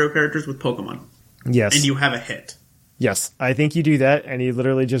all the Mario characters with Pokemon. Yes. And you have a hit. Yes, I think you do that, and you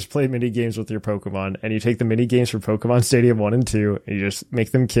literally just play mini-games with your Pokemon, and you take the mini-games from Pokemon Stadium 1 and 2, and you just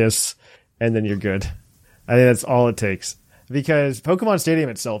make them kiss, and then you're good. I think that's all it takes. Because Pokemon Stadium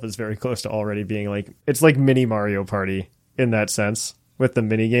itself is very close to already being, like, it's like mini Mario Party in that sense, with the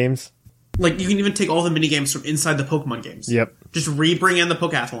mini-games. Like, you can even take all the minigames from inside the Pokemon games. Yep. Just re-bring in the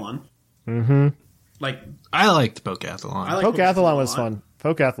Pokathlon. Mm-hmm. Like, I liked Pokathlon. Pokathlon was fun.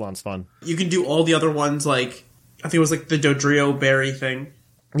 Pokathlon's fun. You can do all the other ones, like, I think it was, like, the Dodrio Berry thing.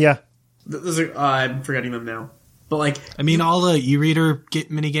 Yeah. Those are, I'm forgetting them now. But, like... I mean, all the e-reader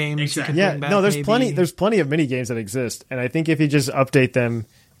minigames. Exactly. Yeah, no, there's plenty of minigames that exist, and I think if you just update them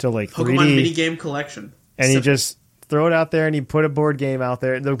to, like, Pokemon 3D... minigame collection. And you just throw it out there and you put a board game out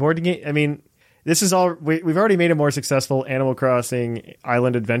there. The board game, I mean, this is all, we've already made a more successful Animal Crossing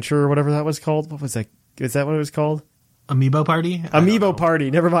Island Adventure or whatever that was called. What was that? Is that what it was called? Amiibo Party? Amiibo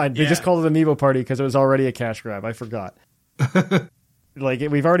Party. Never mind. They Yeah. just called it Amiibo Party because it was already a cash grab. I forgot. Like,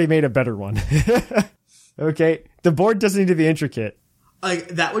 we've already made a better one. Okay. The board doesn't need to be intricate. Like,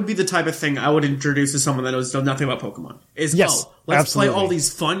 that would be the type of thing I would introduce to someone that knows nothing about Pokemon. Is, Yes, let's absolutely. play all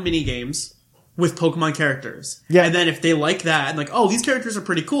these fun minigames with Pokemon characters. Yeah. And then if they like that, and like, oh, these characters are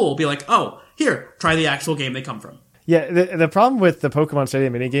pretty cool, be like, oh, here, try the actual game they come from. Yeah, the problem with the Pokemon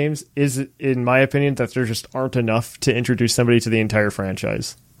Stadium minigames is, in my opinion, that there just aren't enough to introduce somebody to the entire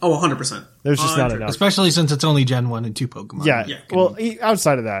franchise. Oh, 100%. There's just not 100%. enough. Especially since it's only Gen 1 and 2 Pokemon. Yeah. Yeah. Well,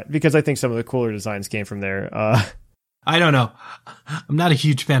 outside of that, because I think some of the cooler designs came from there. I don't know. I'm not a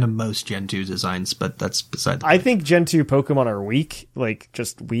huge fan of most Gen 2 designs, but that's beside the I point. think Gen 2 Pokemon are weak, like,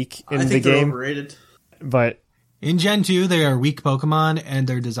 just weak in I the think they're game. overrated. But, In Gen 2, they are weak Pokemon, and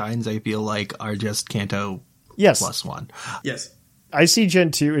their designs, I feel like, are just Kanto yes, plus 1. Yes. I see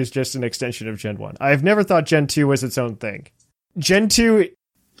Gen 2 as just an extension of Gen 1. I've never thought Gen 2 was its own thing. Gen 2...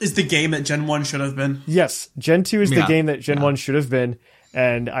 Is the game that Gen 1 should have been. Yes, Gen 2 is the Yeah, game that Gen 1 should have been,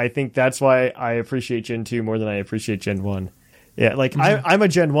 and I think that's why I appreciate Gen 2 more than I appreciate Gen 1. Yeah, like, I'm a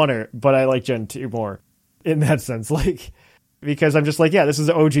Gen 1er, but I like Gen 2 more, in that sense, like, because I'm just like, yeah, this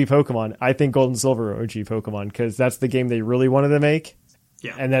is OG Pokemon. I think Gold and Silver are OG Pokemon, because that's the game they really wanted to make,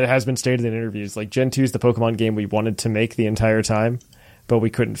 Yeah. and that has been stated in interviews. Like, Gen 2 is the Pokemon game we wanted to make the entire time, but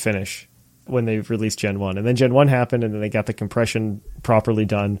we couldn't finish when they released Gen 1. And then Gen 1 happened, and then they got the compression properly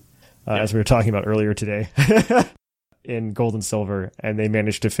done, as we were talking about earlier today. in Gold and Silver, and they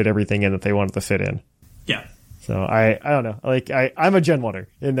managed to fit everything in that they wanted to fit in. Yeah. So I don't know. Like I'm a Gen 1er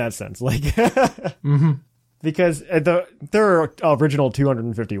in that sense. Like because there are original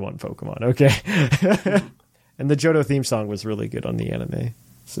 251 Pokemon, okay? And the Johto theme song was really good on the anime.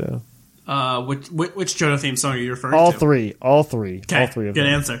 So which Johto theme song are you referring all to? Three. Okay, All three of good them.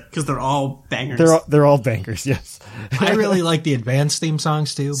 answer, because they're all bangers. They're all bangers, yes. I really like the advanced theme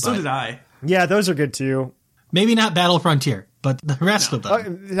songs too. So but did I. Yeah, those are good too. maybe not Battle Frontier, but the rest of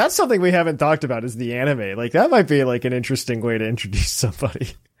them. That's something we haven't talked about is the anime. Like that might be like an interesting way to introduce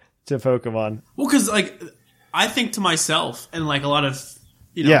somebody to Pokemon. Well, because like I think to myself, and like a lot of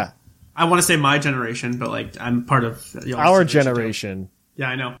Yeah. I want to say my generation, but like I'm part of y'all's Our too. generation. Yeah,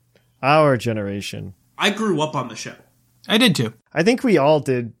 I know. Our generation. I grew up on the show. I did too. I think we all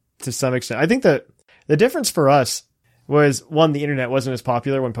did to some extent. I think that the difference for us was, one, the internet wasn't as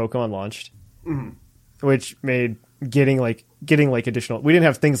popular when Pokemon launched, which made getting additional. We didn't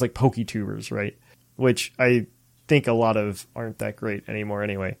have things like PokeTubers, right? Which I think a lot of aren't that great anymore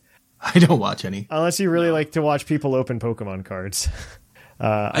anyway. I don't watch any. Unless you really like to watch people open Pokemon cards.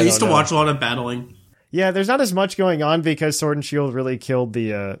 I used to watch a lot of battling. Yeah, there's not as much going on because Sword and Shield really killed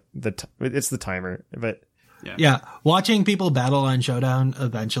it's the timer, but Yeah, watching people battle on Showdown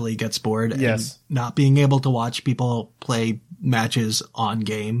eventually gets bored. Yes. And not being able to watch people play matches on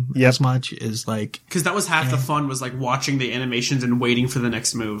game as much is like... Because that was half the fun, was like watching the animations and waiting for the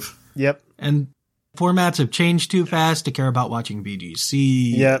next move. yep. And formats have changed too fast to care about watching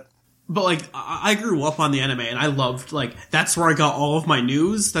VGC. Yep. But like I grew up on the anime, and I loved, like, that's where I got all of my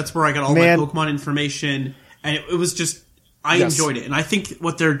news. That's where I got all my Pokemon information, and it was just, I enjoyed it. And I think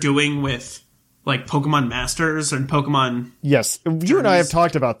what they're doing with like Pokemon Masters and Pokemon Yes, you and I have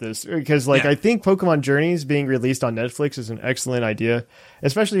talked about this because, like, Yeah. I think Pokemon Journeys being released on Netflix is an excellent idea,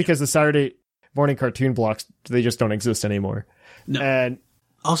 especially because the Saturday morning cartoon blocks, they just don't exist anymore. No. And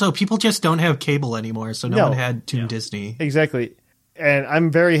Also, people just don't have cable anymore, so no one had Toon Disney. exactly. And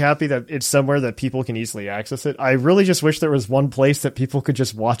I'm very happy that it's somewhere that people can easily access it. I really just wish there was one place that people could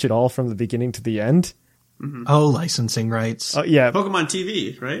just watch it all from the beginning to the end. Oh, licensing rights. Yeah, Pokemon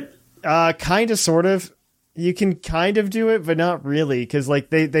TV, right? kind of, sort of. You can kind of do it, but not really, because like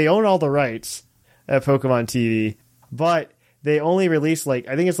they own all the rights at Pokemon TV, but they only release, like,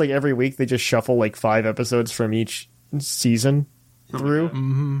 I think it's like every week they just shuffle like 5 episodes from each season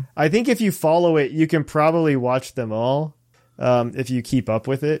through. I think if you follow it, you can probably watch them all if you keep up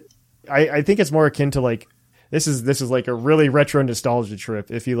with it. I think it's more akin to like this is like a really retro nostalgia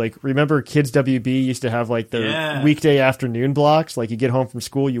trip. If you like remember, Kids WB used to have like their weekday afternoon blocks. Like you get home from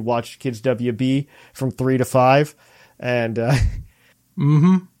school, you watch Kids WB from 3 to 5, and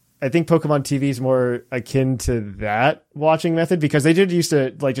I think Pokemon TV is more akin to that watching method, because they did used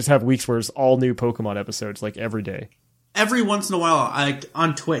to like just have weeks where it's all new Pokemon episodes like every day. Every once in a while,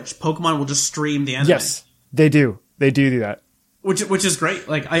 on Twitch, Pokemon will just stream the anime. Yes, they do. They do that. Which is great.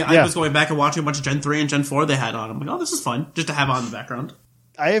 Like, I was going back and watching a bunch of Gen 3 and Gen 4 they had on. I'm like, oh, this is fun, just to have on in the background.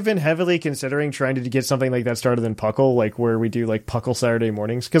 I have been heavily considering trying to get something like that started in Puckle, like where we do like Puckle Saturday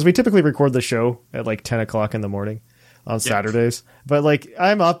mornings, because we typically record the show at like 10 o'clock in the morning on Saturdays. But like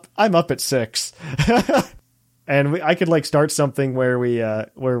I'm up at 6, and I could like start something where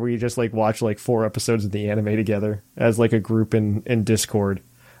we just like watch like 4 episodes of the anime together as like a group in Discord.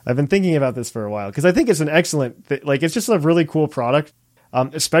 I've been thinking about this for a while because I think it's an excellent, it's just a really cool product.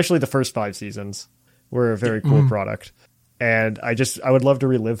 Especially the first 5 seasons were a very cool product. And I would love to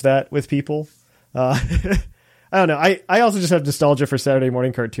relive that with people. I don't know. I also just have nostalgia for Saturday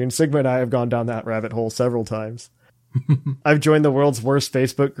morning cartoons. Sigma and I have gone down that rabbit hole several times. I've joined the world's worst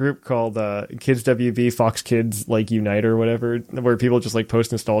Facebook group called Kids WB Fox Kids like Unite or whatever, where people just like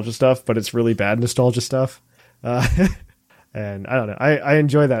post nostalgia stuff, but it's really bad nostalgia stuff. And I don't know. I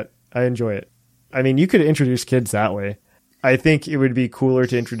enjoy that. I enjoy it. I mean, you could introduce kids that way. I think it would be cooler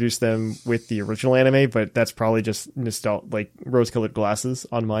to introduce them with the original anime, but that's probably just like rose-colored glasses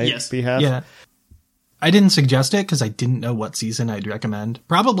on my behalf. Yeah. I didn't suggest it because I didn't know what season I'd recommend.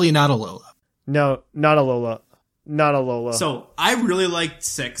 Probably not Alola. No, not Alola. Not Alola. So I really liked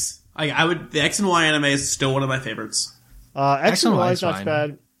 6. The X and Y anime is still one of my favorites. X and Y is not fine.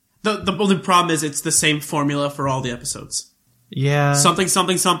 bad. The only problem is it's the same formula for all the episodes. Yeah. Something,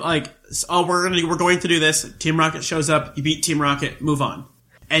 like, oh, we're going to do this. Team Rocket shows up, you beat Team Rocket, move on.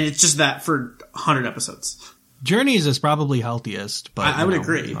 And it's just that for 100 episodes. Journeys is probably healthiest, but I would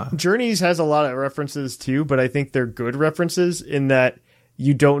agree. Journeys has a lot of references too, but I think they're good references in that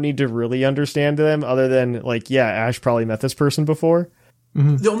you don't need to really understand them other than, like, Ash probably met this person before.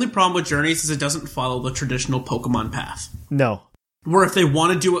 The only problem with Journeys is it doesn't follow the traditional Pokemon path. No. Where if they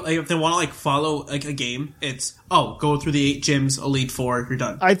want to do it, like, if they want to like follow like a game, it's go through the 8 gyms, Elite Four, you're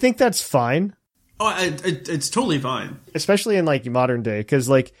done. I think that's fine. Oh, it's totally fine, especially in like modern day, because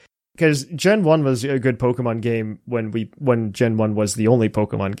Gen 1 was a good Pokemon game when Gen 1 was the only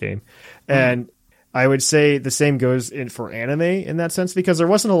Pokemon game, and I would say the same goes for anime in that sense, because there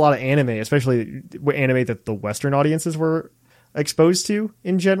wasn't a lot of anime, especially anime that the Western audiences were exposed to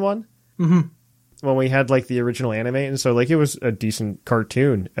in Gen 1. Mm-hmm. When we had like the original anime, and so like it was a decent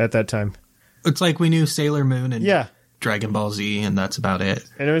cartoon at that time. It's like we knew Sailor Moon and yeah. Dragon Ball Z, and that's about it.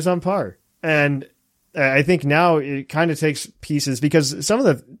 And it was on par. And I think now it kind of takes pieces, because some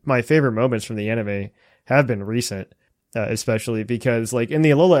of my favorite moments from the anime have been recent, especially because like in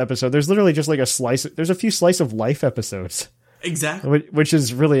the Alola episode, there's literally just like there's a few slice of life episodes. Exactly. Which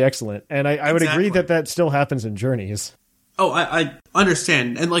is really excellent. And I would agree that still happens in Journeys. Oh, I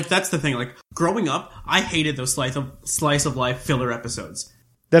understand. And like, that's the thing. Like, growing up, I hated those slice of life filler episodes.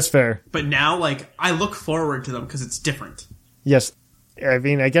 That's fair. But now, like, I look forward to them because it's different. Yes. I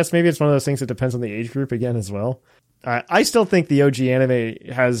mean, I guess maybe it's one of those things that depends on the age group again as well. I still think the OG anime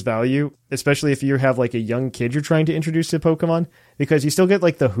has value, especially if you have like a young kid you're trying to introduce to Pokemon, because you still get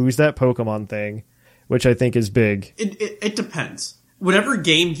like the Who's That Pokemon thing, which I think is big. It depends. Whatever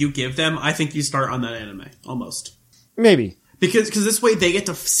game you give them, I think you start on that anime, almost. Maybe. Because this way they get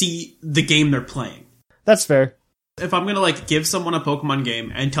to see the game they're playing. That's fair. If I'm going to like give someone a Pokemon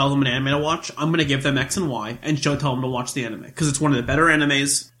game and tell them an anime to watch, I'm going to give them X and Y and tell them to watch the anime. Because it's one of the better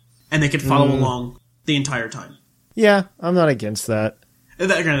animes and they could follow along the entire time. Yeah, I'm not against that.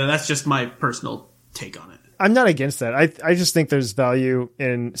 That's just my personal take on it. I'm not against that. I just think there's value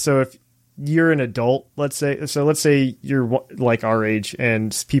in... So if you're an adult, let's say you're like our age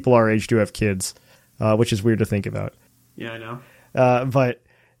and people our age do have kids, which is weird to think about. Yeah, I know. But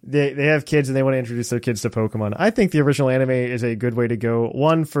they have kids and they want to introduce their kids to Pokemon. I think the original anime is a good way to go.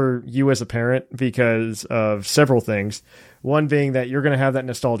 One, for you as a parent, because of several things. One being that you're going to have that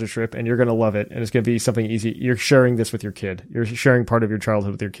nostalgia trip and you're going to love it. And it's going to be something easy. You're sharing this with your kid. You're sharing part of your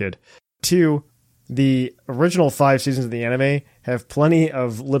childhood with your kid. Two, the original 5 seasons of the anime have plenty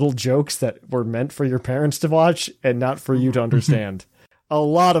of little jokes that were meant for your parents to watch and not for you to understand. A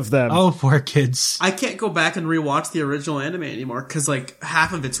lot of them. Oh, poor kids. I can't go back and rewatch the original anime anymore because, like,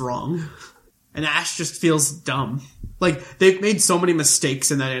 half of it's wrong. And Ash just feels dumb. Like, they've made so many mistakes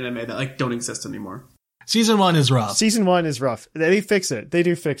in that anime that, like, don't exist anymore. Season 1 is rough. Season 1 is rough. They fix it. They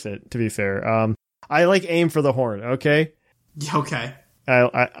do fix it, to be fair. I like Aim for the Horn, okay? Okay.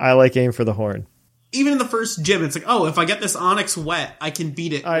 I like Aim for the Horn. Even in the first gym, it's like, oh, if I get this Onix wet, I can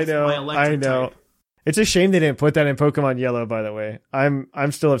beat it with my electric type. It's a shame they didn't put that in Pokemon Yellow, by the way. I'm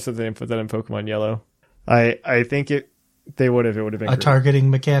still upset they didn't put that in Pokemon Yellow. I think they would have. It would have been a great. targeting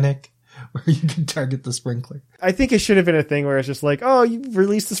mechanic where you can target the sprinkler. I think it should have been a thing where it's just like, oh, you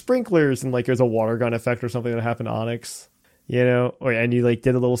released the sprinklers, and like there's a water gun effect or something that happened to Onix, you know, and you like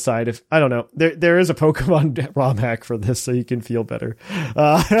did a little side of, I don't know. There is a Pokemon ROM hack for this, so you can feel better.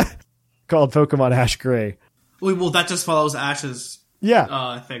 Called Pokemon Ash Gray. Well, that just follows Ash's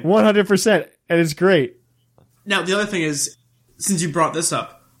thing. 100%, and it's great. Now, the other thing is, since you brought this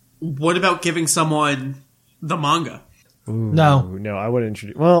up, what about giving someone the manga? Ooh, no, I wouldn't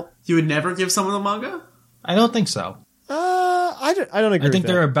introduce. Well, you would never give someone the manga? I don't think so. I don't agree. I think with that.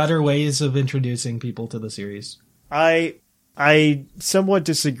 there are better ways of introducing people to the series. I somewhat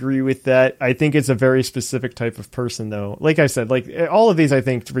disagree with that. I think it's a very specific type of person, though. Like I said, like all of these, I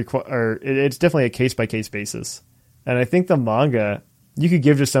think it's definitely a case by case basis. And I think the manga you could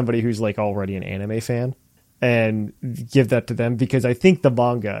give to somebody who's like already an anime fan and give that to them, because I think the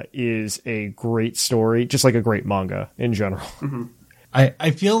manga is a great story, just like a great manga in general. Mm-hmm.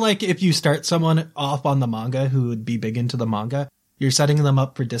 I feel like if you start someone off on the manga who would be big into the manga, you're setting them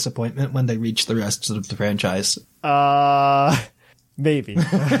up for disappointment when they reach the rest of the franchise. Maybe.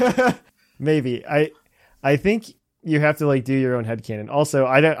 Maybe. I think you have to like do your own headcanon. Also,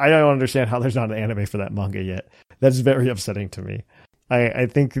 I don't understand how there's not an anime for that manga yet. That's very upsetting to me. I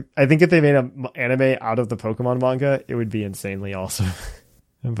think if they made an anime out of the Pokemon manga, it would be insanely awesome.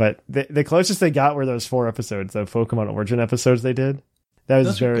 But the closest they got were those 4 episodes, the Pokemon Origin episodes they did. That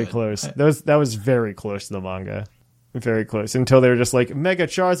was very close. That was very close to the manga. Very close. Until they were just like, Mega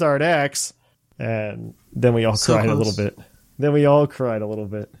Charizard X. And then we all cried a little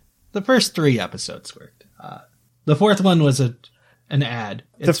bit. The first 3 episodes worked. The 4th one was an ad.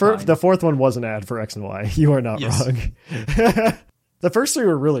 The 4th one was an ad for X and Y. You are not wrong. The first 3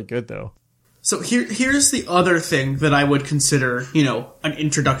 were really good, though. So here's the other thing that I would consider, an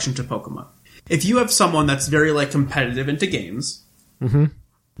introduction to Pokemon. If you have someone that's very like competitive into games, mm-hmm.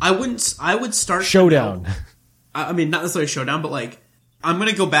 I would start Showdown. I mean, not necessarily Showdown, but like, I'm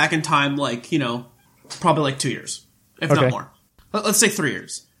gonna go back in time, like, you know, probably like 2 years, if not more. Let's say 3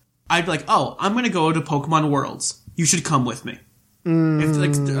 years. I'd be like, oh, I'm gonna go to Pokemon Worlds. You should come with me. If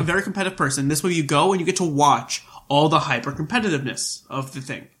like a very competitive person, this way you go and you get to watch all the hyper competitiveness of the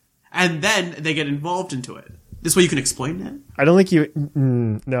thing, and then they get involved into it. This way you can explain it. I don't think you.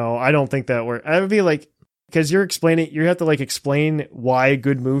 No, I don't think that works. I would be like, because you're explaining, you have to like explain why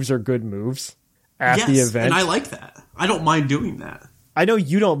good moves are good moves at the event. And I like that. I don't mind doing that. I know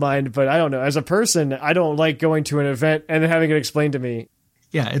you don't mind, but I don't know. As a person, I don't like going to an event and having it explained to me.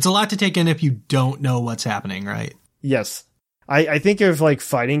 Yeah, it's a lot to take in if you don't know what's happening, right? Yes. I think of like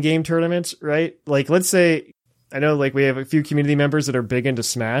fighting game tournaments, right? Like, let's say, I know like we have a few community members that are big into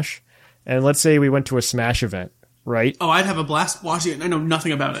Smash, and let's say we went to a Smash event, right? Oh, I'd have a blast watching it, and I know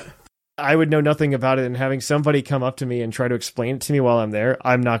nothing about it. I would know nothing about it, and having somebody come up to me and try to explain it to me while I'm there,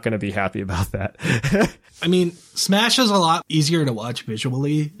 I'm not going to be happy about that. I mean, Smash is a lot easier to watch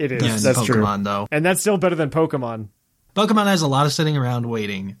visually. It is. Than That's Pokemon, true. though. And that's still better than Pokemon. Pokemon has a lot of sitting around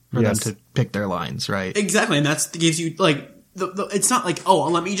waiting for them to pick their lines, right? Exactly, and that gives you, like, it's not like, oh,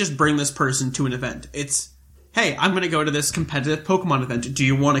 let me just bring this person to an event. It's, hey, I'm going to go to this competitive Pokemon event. Do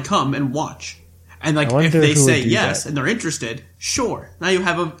you want to come and watch? And, like, if they say yes and they're interested, sure. Now you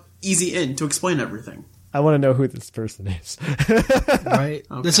have a easy in to explain everything. I want to know who this person is. Right?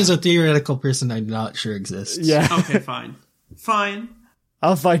 Okay. This is a theoretical person I'm not sure exists. Yeah. Okay, fine. Fine.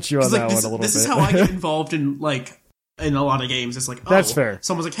 I'll fight you on like, that one a little bit. This is how I get involved in, like, in a lot of games. It's like, oh, that's fair.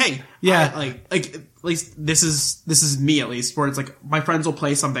 Someone's like, hey, yeah, like at least this is me, at least, where it's like my friends will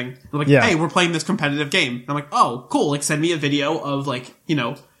play something. They're like, yeah. Hey, we're playing this competitive game. And I'm like, oh, cool. Like, send me a video of, like, you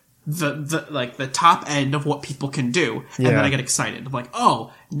know, the top end of what people can do, and then I get excited. I'm like,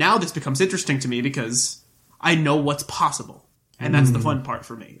 oh, now this becomes interesting to me because I know what's possible, and that's the fun part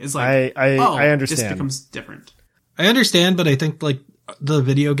for me. Is like, I understand. This becomes different. I understand, but I think like the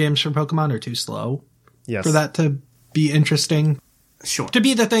video games for Pokemon are too slow for that to be interesting. Sure, to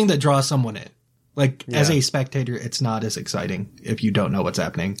be the thing that draws someone in. Like as a spectator, it's not as exciting if you don't know what's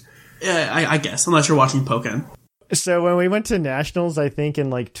happening. Yeah, I guess unless you're watching Pokken. So when we went to Nationals, I think in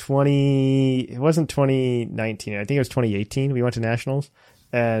like it wasn't 2019, I think it was 2018, we went to Nationals,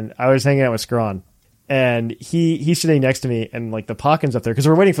 and I was hanging out with Scrawn, and he's sitting next to me, and like the Pokken's up there, because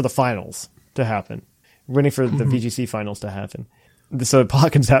we're waiting for the finals to happen. We're waiting for the VGC finals to happen. So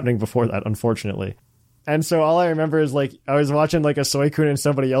Pokken's happening before that, unfortunately. And so all I remember is like, I was watching like a Suicune and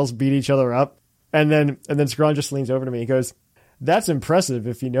somebody else beat each other up, and then Scrawn just leans over to me, he goes, "That's impressive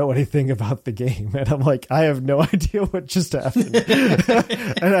if you know anything about the game." And I'm like, I have no idea what just happened.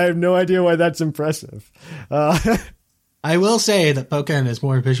 And I have no idea why that's impressive. I will say that Pokken is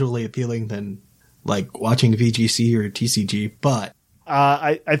more visually appealing than like watching VGC or TCG, but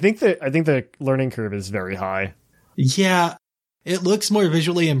I think the learning curve is very high. Yeah, it looks more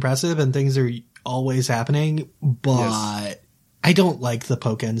visually impressive and things are always happening, but I don't like the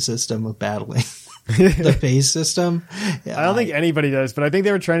Pokken system of battling. The phase system. I don't think anybody does, but I think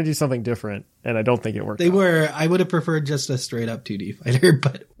they were trying to do something different, and I don't think it worked. I would have preferred just a straight up 2D fighter,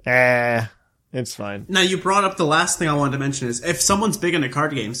 but it's fine. Now, you brought up the last thing I wanted to mention is if someone's big into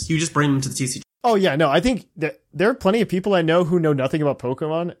card games, you just bring them to the TCG. Oh yeah, no, I think that there are plenty of people I know who know nothing about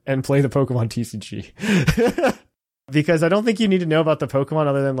Pokemon and play the Pokemon TCG. Because I don't think you need to know about the Pokemon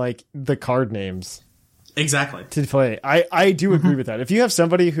other than like the card names. Exactly. To play. I do agree with that. If you have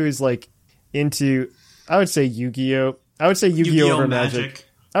somebody who's like into, I would say Yu-Gi-Oh! I would say Yu-Gi-Oh! Over Magic.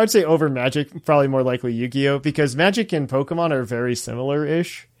 I would say over Magic, probably more likely Yu-Gi-Oh! Because Magic and Pokemon are very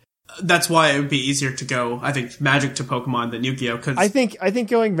similar-ish. That's why it would be easier to go, I think, Magic to Pokemon than Yu-Gi-Oh! Cause I think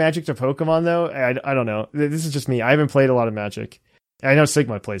going Magic to Pokemon, though, I don't know. This is just me. I haven't played a lot of Magic. I know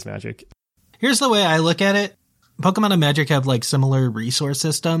Sigma plays Magic. Here's the way I look at it. Pokemon and Magic have like similar resource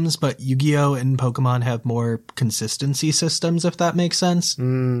systems, but Yu-Gi-Oh! And Pokemon have more consistency systems, if that makes sense.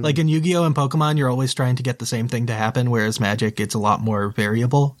 Like in Yu-Gi-Oh! And Pokemon, you're always trying to get the same thing to happen, whereas Magic, it's a lot more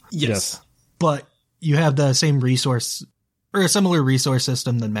variable. Yes. But you have the same resource, or a similar resource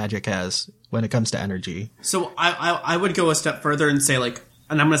system than Magic has when it comes to energy. So I would go a step further and say like,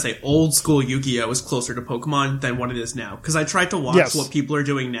 and I'm going to say old school Yu-Gi-Oh! Is closer to Pokemon than what it is now. Because I tried to watch what people are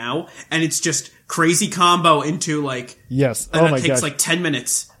doing now, and it's just crazy combo into like... Yes. And it takes like 10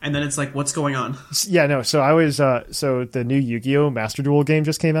 minutes, and then it's like, what's going on? Yeah, no, so I was... so the new Yu-Gi-Oh! Master Duel game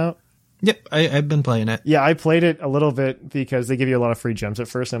just came out. Yep, I've been playing it. Yeah, I played it a little bit because they give you a lot of free gems at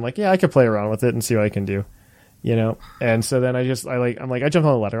first, and I'm like, yeah, I could play around with it and see what I can do. You know, and so then I jumped on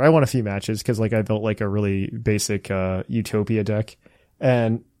the ladder. I won a few matches because like I built like a really basic Utopia deck,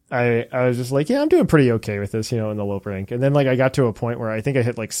 and I was just like, yeah, I'm doing pretty okay with this, you know, in the low rank. And then like I got to a point where I think I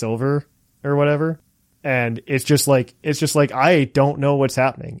hit like silver or whatever, And it's just like I don't know what's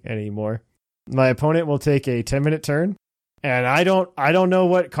happening anymore. My opponent will take a 10-minute turn, and I don't know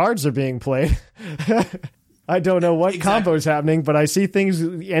what cards are being played. I don't know what combo is happening, but I see things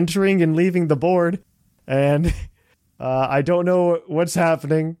entering and leaving the board, and I don't know what's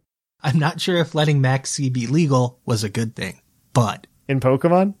happening. I'm not sure if letting Maxi be legal was a good thing, but In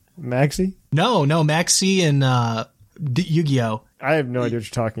Pokemon? Maxi? no, Maxi and Yu-Gi-Oh! I have no idea what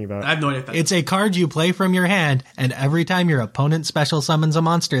you're talking about. I have no idea. It's a card you play from your hand, and every time your opponent special summons a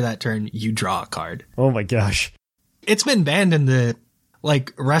monster that turn, you draw a card. Oh my gosh. It's been banned in the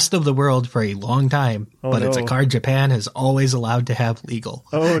rest of the world for a long time, but it's a card Japan has always allowed to have legal.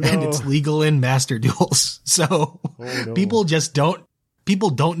 Oh no. And it's legal in Master Duels. So people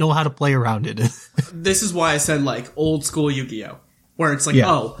don't know how to play around it. This is why I said old school Yu-Gi-Oh, where it's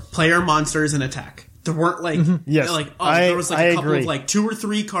player monsters and attack. There weren't Yes, there was a couple agree. of 2 or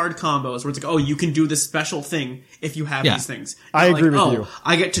 3 card combos where it's you can do this special thing if you have these things. I agree with you.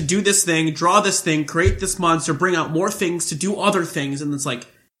 I get to do this thing, draw this thing, create this monster, bring out more things to do other things, and it's a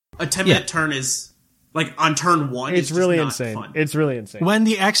 10-minute turn is on turn 1. It's really just not insane. Fun. It's really insane. When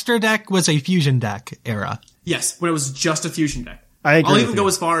the extra deck was a fusion deck era. Yes, when it was just a fusion deck. I agree I'll with even you. go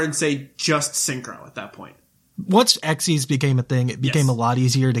as far and say just synchro at that point. Once Xyz became a thing, it became a lot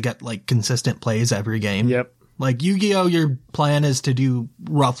easier to get consistent plays every game. Yep. Yu-Gi-Oh, your plan is to do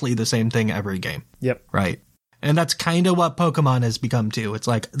roughly the same thing every game. Yep. Right. And that's kind of what Pokemon has become too. It's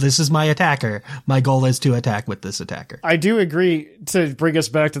this is my attacker. My goal is to attack with this attacker. I do agree, to bring us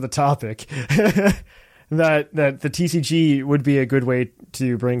back to the topic, that the TCG would be a good way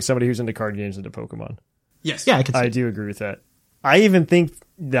to bring somebody who's into card games into Pokemon. Yes. Yeah, I can see I do agree with that. I even think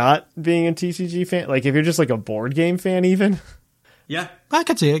not being a TCG fan, if you're just a board game fan even, Yeah. I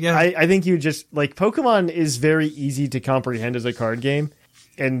could see it, yeah. I think you just, Pokemon is very easy to comprehend as a card game,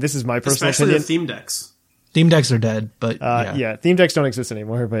 and this is my personal Especially the opinion. theme decks. Theme decks are dead, but Yeah, theme decks don't exist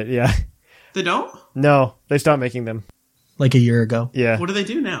anymore, but yeah. They don't? No, they stopped making them. a year ago. Yeah. What do they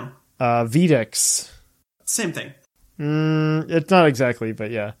do now? V-Decks. Same thing. It's not exactly,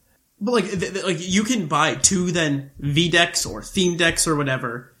 but yeah. But you can buy 2 then V-decks or theme decks or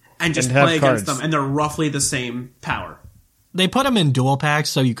whatever and just And have play against cards. them, and they're roughly the same power. They put them in dual packs,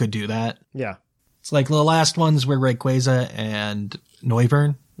 so you could do that. Yeah. It's the last ones were Rayquaza and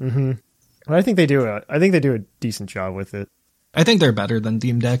Noivern. But I think they do a decent job with it. I think they're better than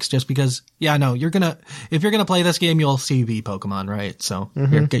theme decks just because, if you're gonna play this game, you'll see V Pokemon, right? So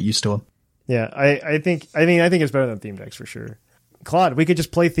here, get used to them. Yeah, I think it's better than theme decks for sure. Claude, we could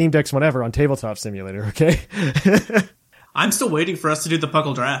just play theme decks whenever on Tabletop Simulator, okay? I'm still waiting for us to do the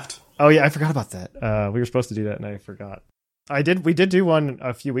Puckle draft. Oh yeah, I forgot about that. We were supposed to do that and I forgot. We did do one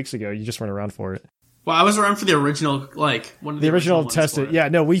a few weeks ago. You just weren't around for it. Well, I was around for the original, one of The original ones tested. for it. Yeah,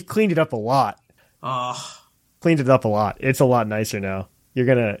 no, we cleaned it up a lot. Cleaned it up a lot. It's a lot nicer now. You're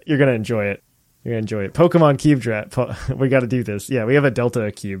gonna enjoy it. You're gonna enjoy it. Pokemon Cube Draft. We got to do this. Yeah, we have a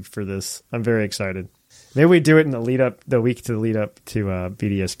Delta Cube for this. I'm very excited. Maybe we do it in the week to lead up to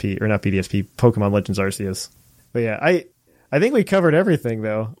BDSP, or not BDSP, Pokemon Legends Arceus. But yeah, I think we covered everything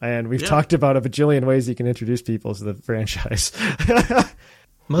though, and we've talked about a bajillion ways you can introduce people to the franchise.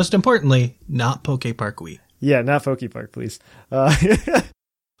 Most importantly, not Poke Park Wii. Yeah, not Pokepark, please.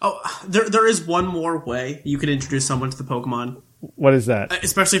 There is one more way you could introduce someone to the Pokemon, What is that?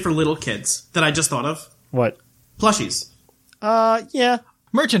 especially for little kids, that I just thought of. What? Plushies. Yeah.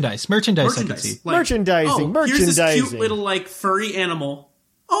 Merchandise I can see. Merchandising. Here's this cute Merchandising. little furry animal.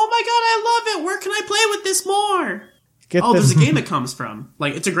 Oh my god, I love it. Where can I play with this more? Get Oh, this. there's a game it comes from.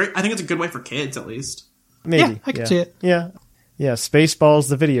 I think it's a good way for kids at least. Maybe. Yeah, I can see it. Yeah. Yeah, Spaceballs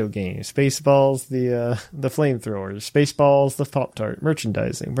the video game, Spaceballs the flamethrowers, Spaceballs the Pop-Tart,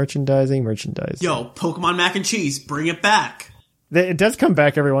 merchandising. Yo, Pokemon mac and cheese, bring it back. It does come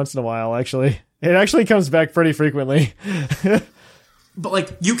back every once in a while, actually. It actually comes back pretty frequently.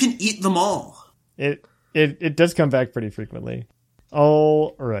 But you can eat them all. It does come back pretty frequently.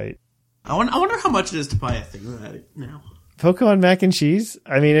 All right. I wonder how much it is to buy a thing of that now. Pokemon mac and cheese?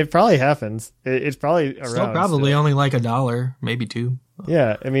 I mean, it probably happens. It's probably around. Still probably only $1, maybe $2.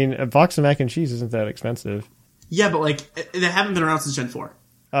 Yeah, I mean, a box of mac and cheese isn't that expensive. Yeah, but they haven't been around since Gen 4.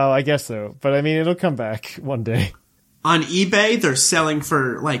 Oh, I guess so. But I mean, it'll come back one day. On eBay, they're selling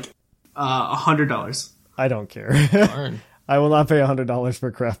for $100. I don't care. Darn. I will not pay $100 for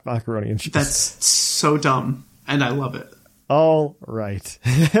Kraft macaroni and cheese. That's so dumb, and I love it. All right.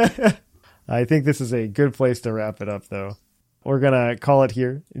 I think this is a good place to wrap it up, though. We're gonna call it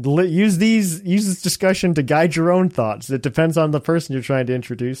here. Use this discussion to guide your own thoughts. It depends on the person you're trying to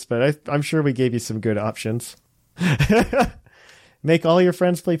introduce, but I'm sure we gave you some good options. make all your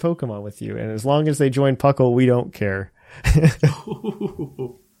friends play Pokemon with you. And as long as they join Puckle, we don't care.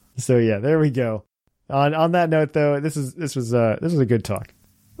 So yeah, there we go. On that note, though, this was a good talk.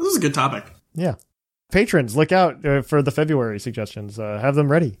 This is a good topic. Yeah. Patrons, look out for the February suggestions. Have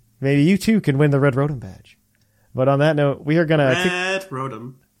them ready. Maybe you too can win the Red Rotom badge. But on that note, we are gonna Red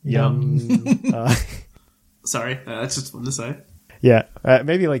Rotom. Yum. Sorry, that's just fun to say. Yeah,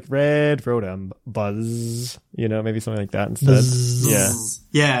 maybe like Red Rotom Buzz. Maybe something like that instead. Buzz.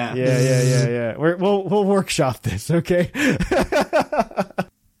 Yeah. Yeah. We'll workshop this, okay?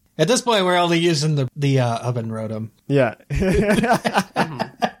 At this point, we're only using the oven Rotom. Yeah.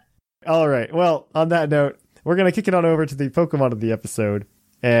 All right. Well, on that note, we're gonna kick it on over to the Pokemon of the episode,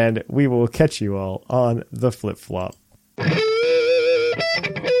 and we will catch you all on the flip flop.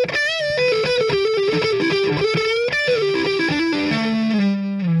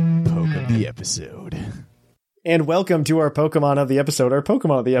 The episode. And welcome to our Pokemon of the episode. Our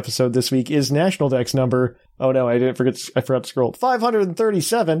Pokemon of the episode this week is National Dex number, oh no, I forgot to scroll,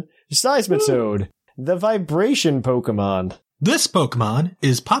 537, Seismitoad, the Vibration Pokemon. This Pokemon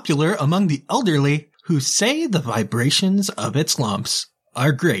is popular among the elderly who say the vibrations of its lumps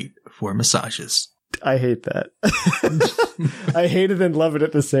are great for massages. I hate that. I hate it and love it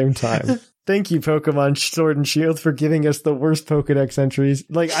at the same time. Thank you, Pokemon Sword and Shield, for giving us the worst Pokedex entries.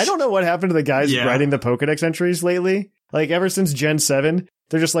 Like, I don't know what happened to the guys writing the Pokedex entries lately. Like, ever since Gen 7,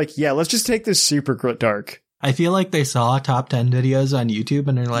 they're just like, yeah, let's just take this super dark. I feel like they saw top 10 videos on YouTube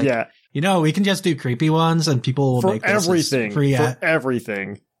and they're like, we can just do creepy ones and people will make this everything. Free for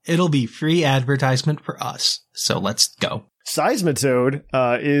everything. It'll be free advertisement for us. So let's go. Seismitoad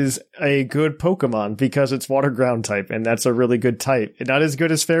is a good Pokemon because it's water ground type, and that's a really good type. Not as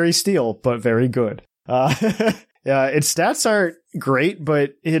good as Fairy Steel, but very good. Its stats aren't great,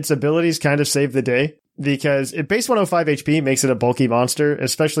 but its abilities kind of save the day because it base 105 HP makes it a bulky monster,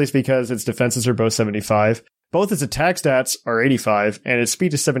 especially because its defenses are both 75. Both its attack stats are 85, and its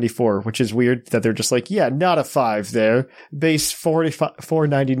speed is 74, which is weird that they're just like, yeah, not a 5 there. Base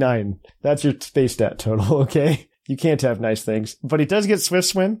 499. That's your space stat total, okay? You can't have nice things. But it does get Swift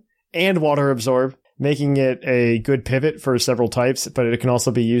Swim and Water Absorb, making it a good pivot for several types, but it can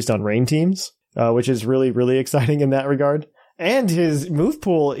also be used on rain teams, which is really, really exciting in that regard. And his move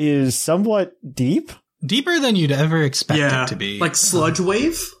pool is somewhat deep. Deeper than you'd ever expect it to be. Like Sludge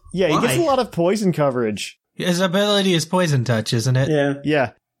Wave? Yeah, he gets a lot of poison coverage. His ability is Poison Touch, isn't it?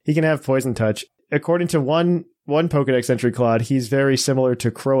 Yeah, he can have Poison Touch. According to one Pokedex entry, Claude, he's very similar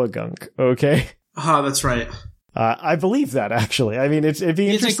to Croagunk, okay? That's right. I believe that, actually. I mean, it'd be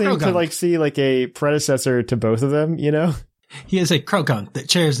interesting to see a predecessor to both of them, He is a Croagunk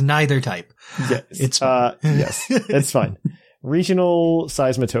that shares neither type. Yes. Yes, it's fine. Regional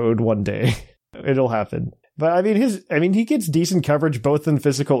Seismitoad one day. It'll happen. But I mean, he gets decent coverage both in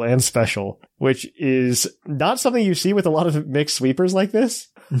physical and special, which is not something you see with a lot of mixed sweepers like this,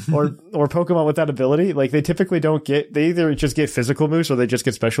 or Pokemon with that ability. Like, they typically they either just get physical moves or they just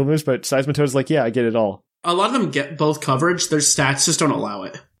get special moves, but Seismitoad's like, yeah, I get it all. A lot of them get both coverage, their stats just don't allow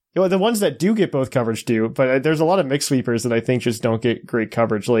it. Well, the ones that do get both coverage do, but there's a lot of mixed sweepers that I think just don't get great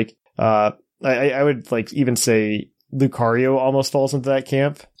coverage. Like, I would even say Lucario almost falls into that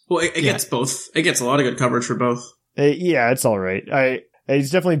camp. Well, it gets both. It gets a lot of good coverage for both. Yeah, it's all right. It's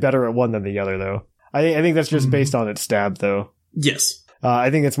definitely better at one than the other, though. I think that's just based on its stab, though. Yes.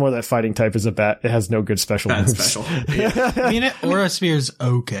 I think it's more that fighting type is a bat. It has no good special moves. Special. Yeah. I mean, Aura Sphere's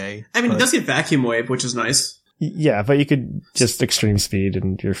okay. I mean, it does get Vacuum Wave, which is nice. Yeah, but you could just extreme speed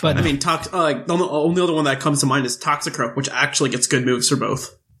and you're fine. But I mean, the only other one that comes to mind is Toxicroak, which actually gets good moves for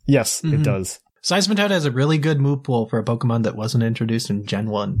both. Yes, it does. Seismitoad has a really good move pool for a Pokemon that wasn't introduced in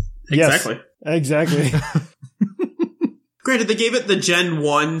Gen 1. Exactly. Yes, exactly. Granted, they gave it the Gen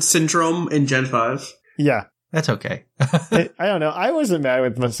 1 syndrome in Gen 5. Yeah. That's okay. I don't know. I wasn't mad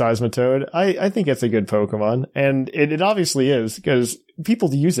with Seismitoad. I think it's a good Pokemon, and it obviously is, because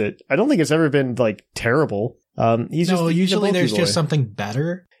people use it. I don't think it's ever been, terrible. Usually there's just something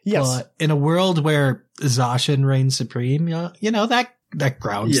better. Yes. But in a world where Zacian reigns supreme, that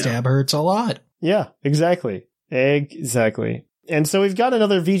ground stab hurts a lot. Yeah, exactly. Exactly. And so we've got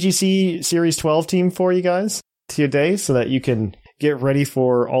another VGC Series 12 team for you guys today so that you can get ready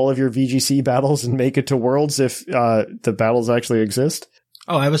for all of your VGC battles and make it to Worlds if the battles actually exist.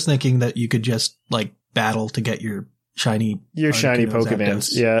 Oh, I was thinking that you could just battle to get your shiny Pokemans.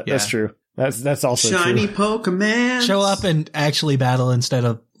 Yeah, that's true. That's also shiny true. Pokemans. Show up and actually battle instead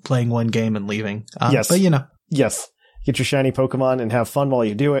of playing one game and leaving. Yes. But Yes. Get your shiny Pokemon and have fun while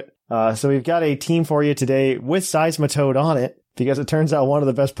you do it. So we've got a team for you today with Seismitoad on it, because it turns out one of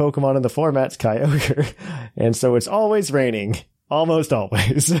the best Pokemon in the format's Kyogre. And so it's always raining Almost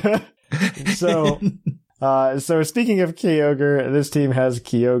always. So speaking of Kyogre, this team has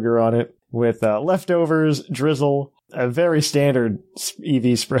Kyogre on it with leftovers, Drizzle, a very standard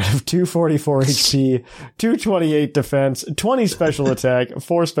EV spread of 244 HP, 228 defense, 20 special attack,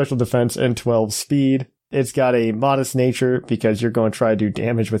 4 special defense, and 12 speed. It's got a modest nature because you're going to try to do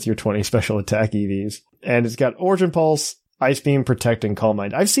damage with your 20 special attack EVs. And it's got Origin Pulse, Ice Beam, Protect, and Calm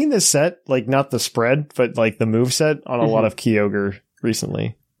Mind. I've seen this set, like not the spread, but like the move set on a lot of Kyogre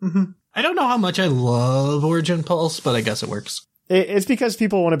recently. Mm-hmm. I don't know how much I love Origin Pulse, but I guess it works. It's because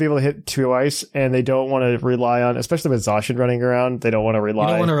people want to be able to hit 2 ice, and they don't want to rely on, especially with Zacian running around, they don't want to rely. You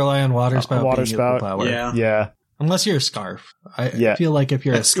don't want to rely on Water Spout. Water Spout. Power. Yeah. Unless you're a Scarf. I feel like if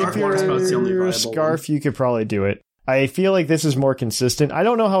you're a Scarf, Water Spout's the only viable Scarf, one. you could probably do it. I feel like this is more consistent. I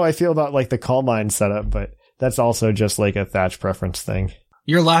don't know how I feel about like the Calm Mind setup, but that's also just like a Thatch preference thing.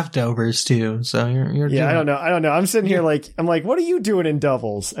 You're leftovers too, so you're yeah. I don't know. I'm sitting here like I'm like, what are you doing in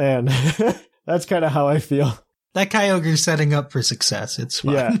doubles? And that's kind of how I feel. That Kyogre's setting up for success. It's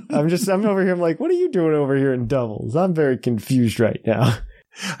fun. Yeah, I'm over here. I'm like, what are you doing over here in doubles? I'm very confused right now.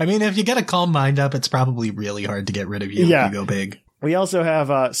 I mean, if you get a Calm Mind up, it's probably really hard to get rid of you if you go big. We also have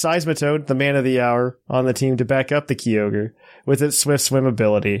Seismitoad, the man of the hour, on the team to back up the Kyogre with its Swift Swim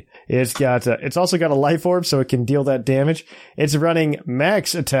ability. It's also got a Life Orb, so it can deal that damage. It's running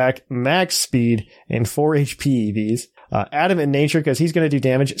max attack, max speed, and 4 HP EVs. Adamant Nature, because he's going to do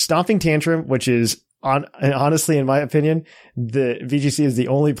damage. Stomping Tantrum, which is, honestly, in my opinion, the VGC is the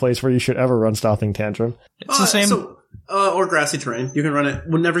only place where you should ever run Stomping Tantrum. It's the same... or grassy terrain. You can run it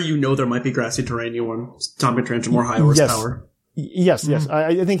whenever you know there might be grassy terrain. You want Stomping Tantrum or high horsepower. Yes.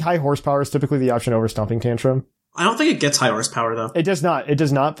 I think high horsepower is typically the option over Stomping Tantrum. I don't think it gets high horsepower though. It does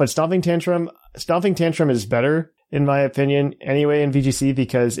not. But Stomping Tantrum is better in my opinion anyway in VGC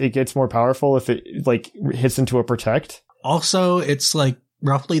because it gets more powerful if it like hits into a Protect. Also, it's like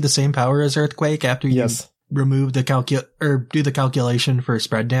roughly the same power as Earthquake after you remove the do the calculation for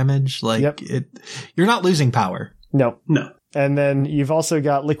spread damage. Like you're not losing power. No. And then you've also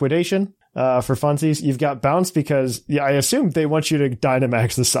got Liquidation. For funsies, you've got Bounce because I assume they want you to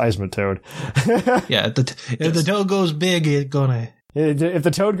Dynamax the Seismitoad. If the Toad goes big, if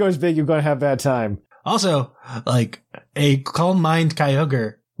the Toad goes big, you're gonna have bad time. Also, like a Calm Mind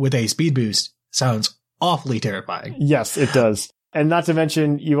Kyogre with a speed boost sounds awfully terrifying. Yes, it does. And not to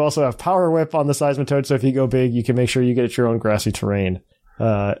mention, you also have Power Whip on the Seismitoad, so if you go big, you can make sure you get your own grassy terrain,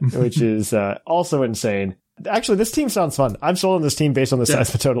 which is also insane. Actually, this team sounds fun. I'm sold on this team based on the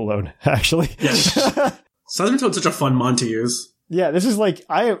Seismitoad alone, actually. Seismitoad's such a fun mon to use. Yeah, this is like,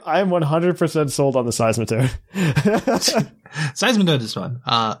 I am 100% sold on the Seismitoad. Seismitoad is fun.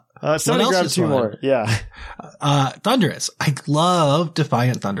 Somebody grab 2 more. Yeah. Thundurus. I love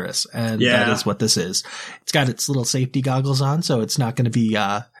Defiant Thundurus, and that is what this is. It's got its little safety goggles on, so it's not going to be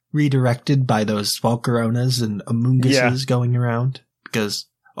redirected by those Volcaronas and Amoonguses going around, because...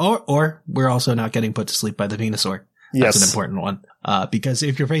 Or we're also not getting put to sleep by the Venusaur. That's an important one. Because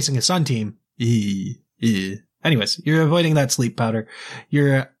if you're facing a Sun team, anyways, you're avoiding that sleep powder.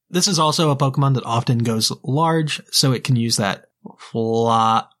 This is also a Pokemon that often goes large, so it can use that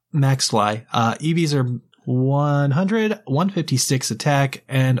max fly. EVs are 100, 156 attack,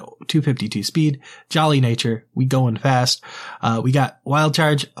 and 252 speed. Jolly Nature. We going fast. We got Wild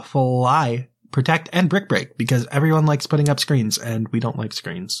Charge, Fly, Protect, and Brick Break, because everyone likes putting up screens, and we don't like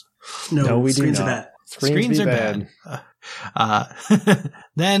screens. No, we screens do not. Are bad. Screens are bad.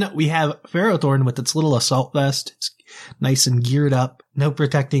 Then we have Ferrothorn with its little assault vest. It's nice and geared up. No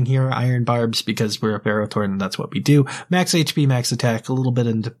protecting here, Iron Barbs, because we're a Ferrothorn and that's what we do. Max HP, max attack, a little bit,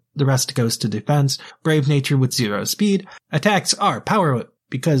 and the rest goes to defense. Brave Nature with 0 speed. Attacks are Power Whip,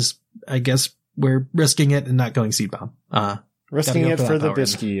 because I guess we're risking it and not going Seed Bomb. Risking it for the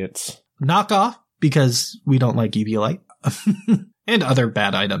biscuits. Knockoff, because we don't like Eviolite. And other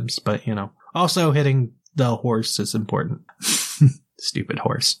bad items, but also hitting the horse is important. Stupid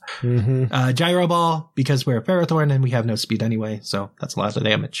horse. Mm-hmm. Gyro Ball, because we're a Ferrothorn and we have no speed anyway, so that's a lot of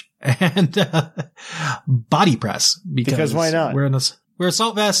damage. And Body Press, because why not? We're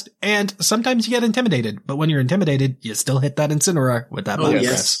Assault Vest, and sometimes you get intimidated, but when you're intimidated, you still hit that Incineroar with that Body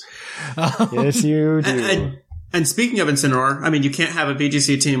Press. Yes, you do. And speaking of Incineroar, I mean, you can't have a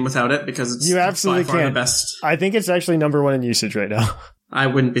VGC team without it because it's by far the best. I think it's actually number 1 in usage right now. I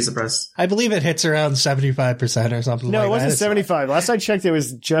wouldn't be surprised. I believe it hits around 75% or something like that. No, it wasn't 75. Last I checked, it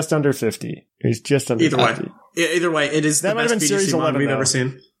was just under 50. It was just under 50. Either way, it is the best VGC mod we've ever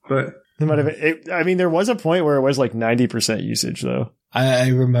seen. But it might have been, I mean, there was a point where it was like 90% usage, though. I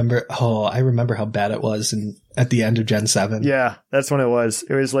remember how bad it was in at the end of Gen 7. Yeah, that's when it was.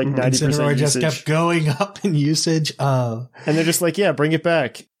 It was like 90% Incineroar just usage. kept going up in usage. And they're just like, yeah, bring it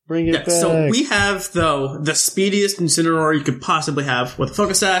back. Bring it back. So we have, though, the speediest Incineroar you could possibly have with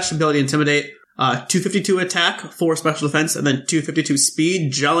Focus Sash, ability Intimidate, 252 attack, 4 special defense, and then 252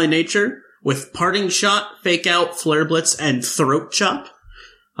 speed, Jolly Nature, with Parting Shot, Fake Out, Flare Blitz, and Throat Chop.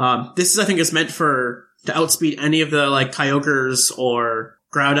 This is, I think, is meant to outspeed any of the, like, Kyogres or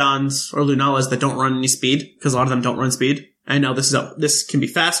Groudons or Lunalas that don't run any speed, because a lot of them don't run speed. And now this can be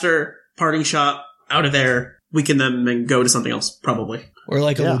faster, Parting Shot, out of there, weaken them, and go to something else, probably. Or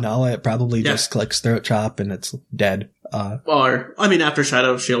like a Lunala, it probably just clicks Throat Chop and it's dead. Or, I mean, after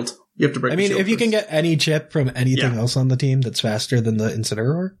Shadow Shield, you have to break the shield if you first. can get any chip from anything else on the team that's faster than the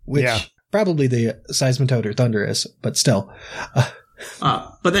Incineroar, which probably the Seismitoad or Thundurus, but still.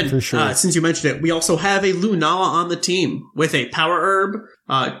 But then, For sure. since you mentioned it, we also have a Lunala on the team with a Power Herb,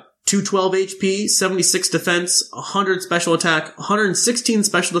 212 HP, 76 defense, 100 special attack, 116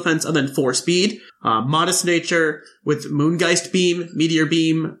 special defense, and then 4 speed. Modest Nature with Moongeist Beam, Meteor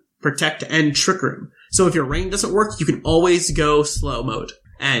Beam, Protect, and Trick Room. So if your rain doesn't work, you can always go slow mode.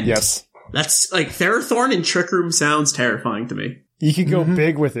 And that's like Ferrothorn and Trick Room sounds terrifying to me. You can go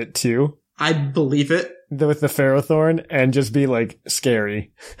big with it too. I believe it. With the Ferrothorn and just be like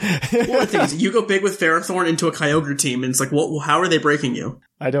scary. Well, the thing is, you go big with Ferrothorn into a Kyogre team, and it's like, well, how are they breaking you?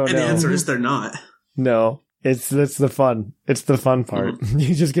 I don't know. And the answer is they're not. No. It's the fun. It's the fun part.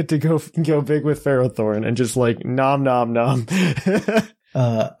 You just get to go big with Ferrothorn and just like nom nom nom.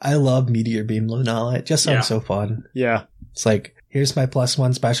 I love Meteor Beam Lunala. It just sounds so fun. Yeah. It's like, here's my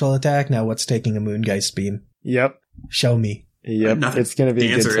 +1 special attack. Now what's taking a Moongeist Beam? Yep. Show me. Yep. Nothing. It's gonna be the a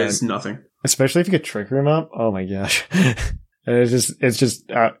good answer time. is nothing. Especially if you get Trick Room up. Oh my gosh. And it's just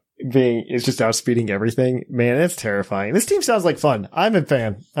outspeeding everything. Man, it's terrifying. This team sounds like fun. I'm a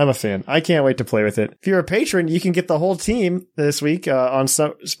fan. I can't wait to play with it. If you're a patron, you can get the whole team this week on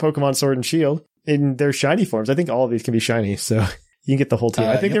Pokemon Sword and Shield in their shiny forms. I think all of these can be shiny, so you can get the whole team.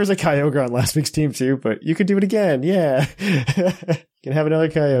 I think there was a Kyogre on last week's team too, but you could do it again. Yeah. You can have another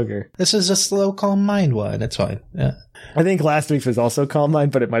Kyogre. This is a slow, calm mind one. It's fine. Yeah. I think last week's was also Calm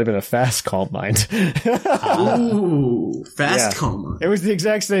Mind, but it might have been a fast Calm Mind. Ooh, fast Calm. It was the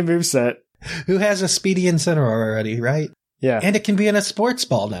exact same moveset. Who has a speedy Incineroar already, right? Yeah. And it can be in a sports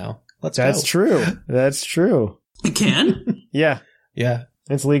ball now. Let's go. That's true. That's true. It can? Yeah. Yeah.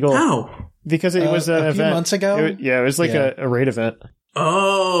 It's legal. How? Because it was an a event. few months ago? It was like a raid event.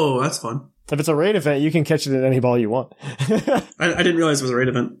 Oh, that's fun. If it's a raid event, you can catch it in any ball you want. I didn't realize it was a raid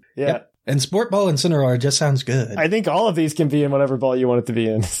event. Yeah. Yep. And Sport Ball Incineroar just sounds good. I think all of these can be in whatever ball you want it to be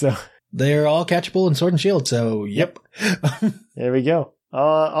in. So They're all catchable in Sword and Shield, so yep. there we go.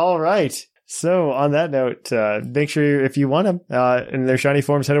 All right. So on that note, make sure if you want them in their shiny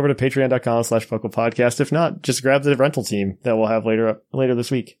forms, head over to patreon.com/PucklePodcast. If not, just grab the rental team that we'll have later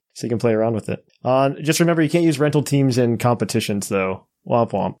this week so you can play around with it. Just remember, you can't use rental teams in competitions though.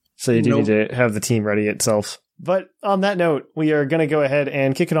 Womp womp. So you do need to have the team ready itself. But on that note, we are going to go ahead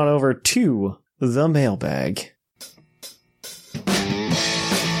and kick it on over to the mailbag.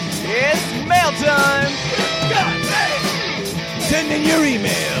 It's mail time! Send in your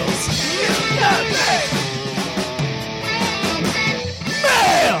emails!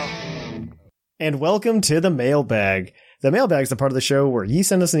 Mail! And welcome to the mailbag. The mailbag is the part of the show where you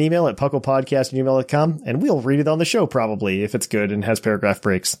send us an email at pucklepodcast@gmail.com, and we'll read it on the show probably if it's good and has paragraph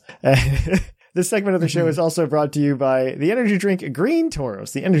breaks. This segment of the show is also brought to you by the energy drink Green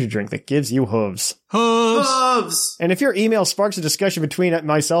Tauros, the energy drink that gives you hooves. Hooves! And if your email sparks a discussion between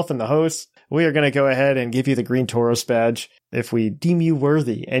myself and the host, we are going to go ahead and give you the Green Tauros badge if we deem you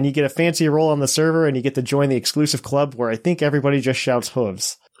worthy. And you get a fancy role on the server, and you get to join the exclusive club where I think everybody just shouts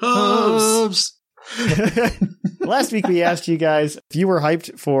hooves. Hooves! Last week we asked you guys if you were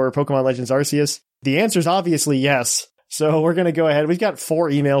hyped for Pokemon Legends Arceus. The answer is obviously yes. So we're going to go ahead. We've got 4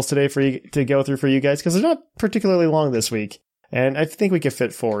 emails today for you to go through for you guys because they're not particularly long this week. And I think we could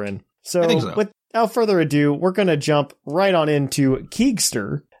fit 4 in. So without further ado, we're going to jump right on into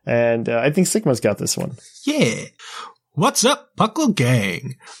Keegster. And I think Sigma's got this one. Yeah. What's up, Puckle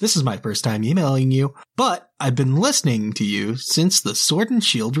Gang? This is my first time emailing you, but I've been listening to you since the Sword and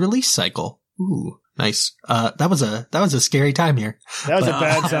Shield release cycle. Ooh, nice. That was a scary time here. That was a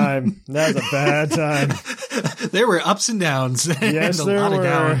bad time. That was a bad time. There were ups and downs. Yes, and a lot of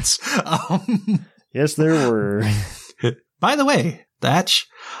downs. Yes, there were. By the way, Thatch,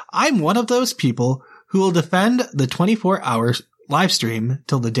 I'm one of those people who will defend the 24-hour live stream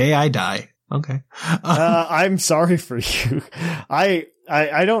till the day I die. Okay. I'm sorry for you. I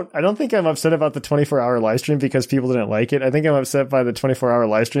I don't think I'm upset about the 24-hour live stream because people didn't like it. I think I'm upset by the 24-hour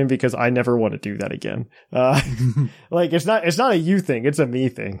live stream because I never want to do that again. Like it's not a you thing, it's a me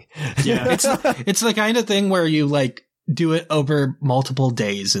thing. Yeah, it's the kind of thing where you like do it over multiple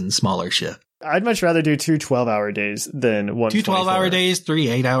days in smaller shifts. I'd much rather do 2 12-hour days than one 2 12-hour days, 3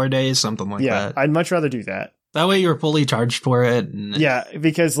 8-hour days, something like that. Yeah, I'd much rather do that. That way you're fully charged for it. And yeah,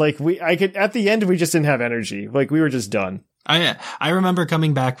 because like at the end we just didn't have energy. Like we were just done. I remember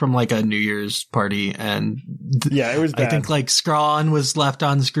coming back from like a New Year's party and yeah, it was bad. I think like Scrawn was left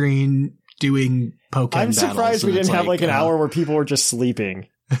on screen doing Pokemon I'm surprised we didn't have like an hour where people were just sleeping.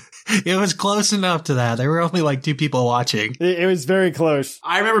 It was close enough to that. There were only like 2 people watching. It was very close.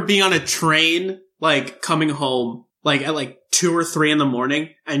 I remember being on a train, like coming home, like at like 2 or 3 in the morning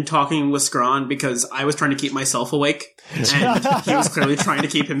and talking with Scrawn because I was trying to keep myself awake and he was clearly trying to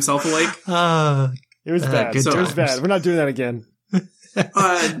keep himself awake. It was bad. So, it was bad. We're not doing that again.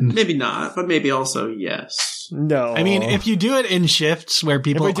 Maybe not, but maybe also yes. No. I mean, if you do it in shifts where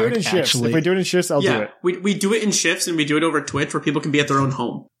people if we do it in shifts, I'll do it. We do it in shifts and we do it over Twitch where people can be at their own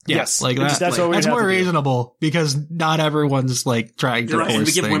home. Yes, like that. That's more reasonable because not everyone's like trying to. Right, and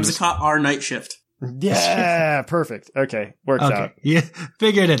we give Whimsicott our night shift. Yeah, perfect. Okay, works out. Yeah,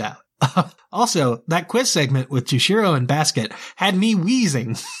 figured it out. Also, that quiz segment with Jushiro and Basket had me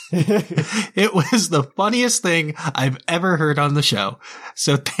wheezing. It was the funniest thing I've ever heard on the show.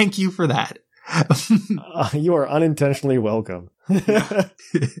 So thank you for that. You are unintentionally welcome.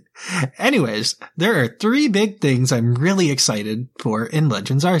 Anyways, there are 3 big things I'm really excited for in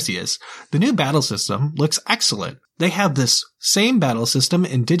Legends Arceus. The new battle system looks excellent. They have this same battle system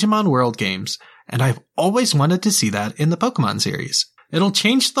in Digimon World games, and I've always wanted to see that in the Pokemon series. It'll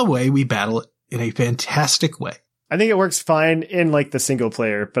change the way we battle in a fantastic way. I think it works fine in like the single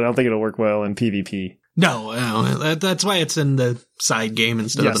player, but I don't think it'll work well in PvP. No, that's why it's in the side game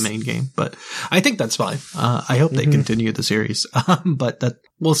instead of the main game. But I think that's fine. I hope they continue the series. But that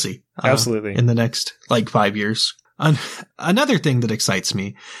we'll see. Absolutely. In the next like 5 years. Another thing that excites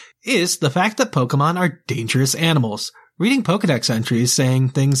me is the fact that Pokemon are dangerous animals. Reading Pokedex entries saying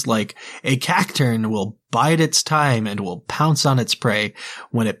things like, a cacturn will bide its time and will pounce on its prey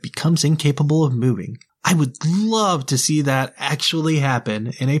when it becomes incapable of moving. I would love to see that actually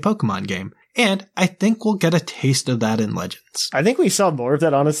happen in a Pokemon game. And I think we'll get a taste of that in Legends. I think we saw more of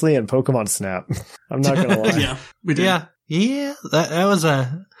that, honestly, in Pokemon Snap. I'm not gonna lie. Yeah, we did. Yeah, that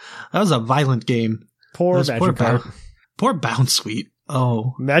was a violent game. Poor Magikarp. Poor Bounsweet.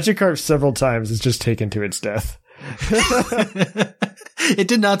 Oh. Magikarp several times is just taken to its death. It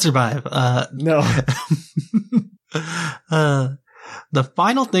did not survive. No. The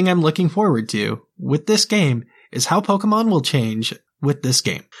final thing I'm looking forward to with this game is how Pokemon will change with this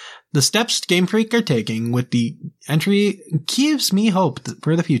game. The steps Game Freak are taking with the entry gives me hope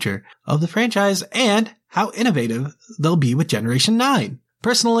for the future of the franchise and how innovative they'll be with Generation 9.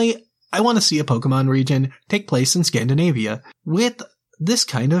 Personally, I want to see a Pokemon region take place in Scandinavia with this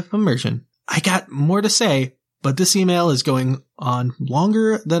kind of immersion. I got more to say, but this email is going on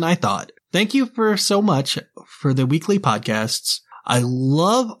longer than I thought. Thank you for so much for the weekly podcasts. I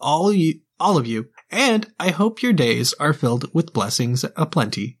love all of you, and I hope your days are filled with blessings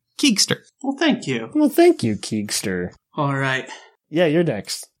aplenty. Keegster. Well, thank you. Well, thank you, Keegster. All right. Yeah, you're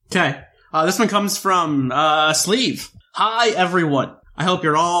next. Okay. This one comes from Sleeve. Hi, everyone. I hope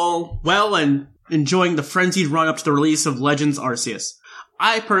you're all well and enjoying the frenzied run-up to the release of Legends Arceus.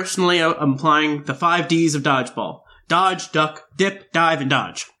 I personally am applying the 5 Ds of Dodgeball. Dodge, duck, dip, dive, and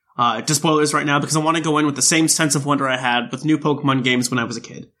dodge. Just spoilers right now because I want to go in with the same sense of wonder I had with new Pokemon games when I was a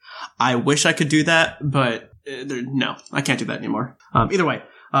kid. I wish I could do that, but no, I can't do that anymore. Either way,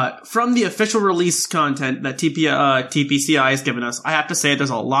 from the official release content that TPCI has given us, I have to say there's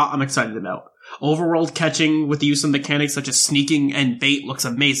a lot I'm excited about. Overworld catching with the use of mechanics such as sneaking and bait looks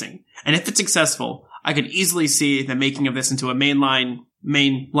amazing. And if it's successful, I could easily see the making of this into a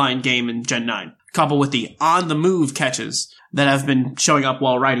mainline game in Gen 9, coupled with the on-the-move catches that have been showing up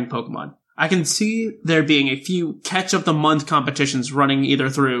while riding Pokemon. I can see there being a few catch-of-the-month competitions running either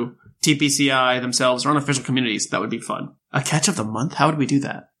through TPCI themselves or unofficial communities. That would be fun. A catch of the month? How would we do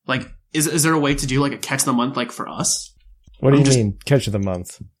that? Like, is there a way to do like a catch of the month like for us? What do you mean, catch of the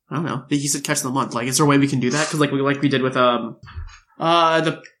month? I don't know. He said catch of the month. Like, is there a way we can do that? Because like we did with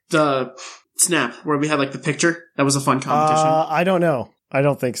the Snap, where we had like the picture. That was a fun competition. I don't know. I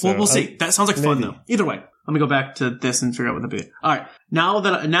don't think so. Well, we'll see. That sounds like fun though. Either way, let me go back to this and figure out what the bit. All right. Now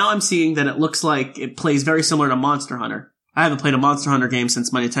I'm seeing that it looks like it plays very similar to Monster Hunter. I haven't played a Monster Hunter game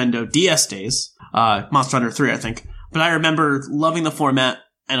since my Nintendo DS days. Monster Hunter 3, I think. But I remember loving the format,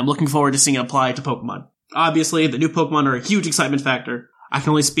 and I'm looking forward to seeing it applied to Pokemon. Obviously, the new Pokemon are a huge excitement factor. I can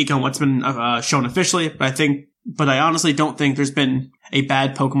only speak on what's been shown officially, but I honestly don't think there's been a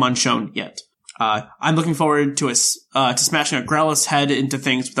bad Pokemon shown yet. I'm looking forward to smashing a Growlithe's head into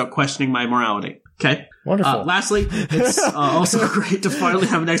things without questioning my morality. Okay? Wonderful. Lastly, it's also great to finally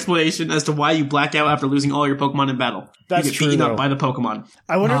have an explanation as to why you black out after losing all your Pokemon in battle. That's you get true, beaten though. up by the Pokemon.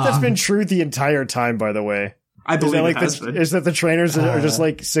 I wonder if that's been true the entire time, by the way. I believe it has been. been. Is that the trainers are just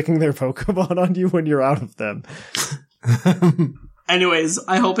like sicking their Pokemon on you when you're out of them? Anyways,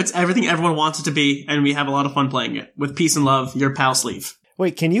 I hope it's everything everyone wants it to be, and we have a lot of fun playing it. With peace and love, your pal Sleeve.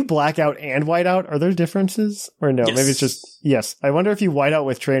 Wait, can you black out and white out? Are there differences? Or no? Yes. Maybe it's just yes. I wonder if you white out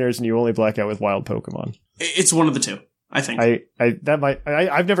with trainers and you only black out with wild Pokemon. It's one of the two, I think.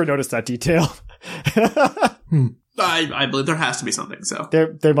 I've never noticed that detail. I believe there has to be something, so.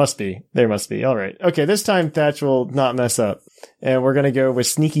 There must be. There must be. All right. Okay, this time Thatch will not mess up. And we're going to go with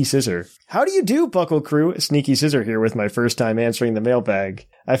Sneaky Scissor. How do you do, Buckle Crew? Sneaky Scissor here with my first time answering the mailbag.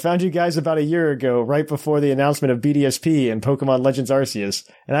 I found you guys about a year ago, right before the announcement of BDSP and Pokemon Legends Arceus,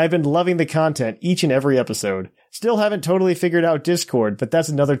 and I've been loving the content each and every episode. Still haven't totally figured out Discord, but that's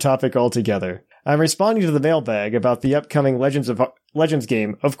another topic altogether. I'm responding to the mailbag about the upcoming Legends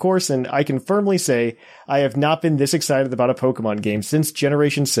game, of course, and I can firmly say I have not been this excited about a Pokemon game since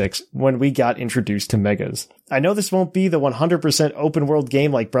Generation 6 when we got introduced to Megas. I know this won't be the 100% open world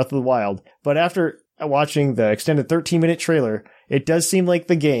game like Breath of the Wild, but after watching the extended 13-minute trailer, it does seem like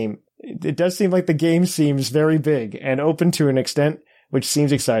the game seems very big and open to an extent which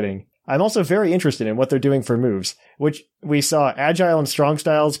seems exciting. I'm also very interested in what they're doing for moves, which we saw agile and strong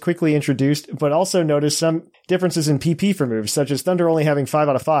styles quickly introduced, but also noticed some differences in PP for moves, such as Thunder only having 5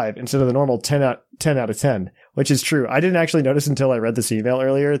 out of 5 instead of the normal 10 out of 10, which is true. I didn't actually notice until I read this email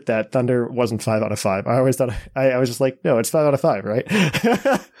earlier that Thunder wasn't 5 out of 5. I always thought, I was just like, no, it's 5 out of 5, right?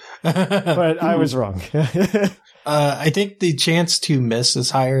 But I was wrong. I think the chance to miss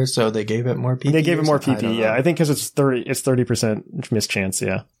is higher, so they gave it more PP. They gave it more PP, yeah. I think because it's 30% miss chance,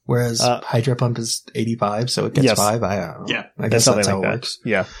 yeah. Whereas Hydro Pump is 85, so it gets 5. Yeah. I guess that's how it that works.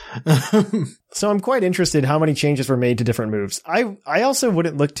 Yeah. So I'm quite interested how many changes were made to different moves. I also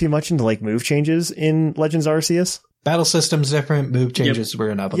wouldn't look too much into like move changes in Legends Arceus. Battle system's different, move changes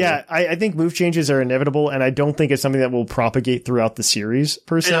were inevitable. Yeah, I think move changes are inevitable, and I don't think it's something that will propagate throughout the series,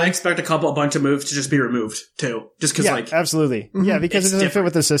 per se. And I expect a bunch of moves to just be removed, too. Just because, absolutely. Yeah, because it doesn't fit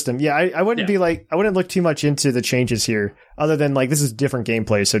with the system. Yeah, I wouldn't I wouldn't look too much into the changes here, other than, like, this is different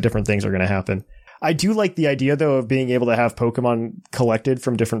gameplay, so different things are going to happen. I do like the idea, though, of being able to have Pokemon collected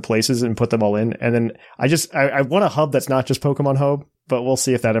from different places and put them all in, and then I want a hub that's not just Pokemon Hub, but we'll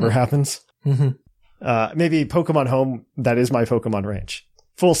see if that ever happens. Mm-hmm. Maybe Pokemon Home, that is my Pokemon Ranch.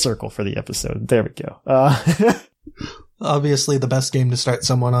 Full circle for the episode. There we go. Obviously, the best game to start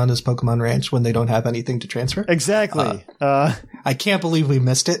someone on is Pokemon Ranch when they don't have anything to transfer. Exactly. I can't believe we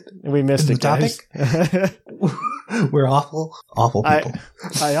missed it. We missed it, guys. We're awful people.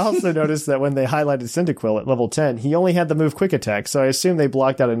 I also noticed that when they highlighted Cyndaquil at level 10, he only had the move Quick Attack, so I assume they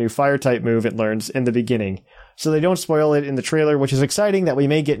blocked out a new Fire-type move it learns in the beginning. So they don't spoil it in the trailer, which is exciting that we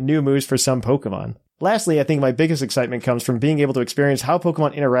may get new moves for some Pokemon. Lastly, I think my biggest excitement comes from being able to experience how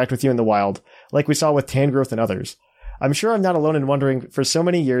Pokemon interact with you in the wild, like we saw with Tangrowth and others. I'm sure I'm not alone in wondering for so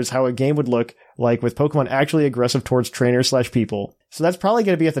many years how a game would look like with Pokemon actually aggressive towards trainers/people. So that's probably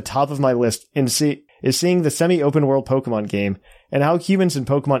going to be at the top of my list is seeing the semi-open world Pokemon game and how humans and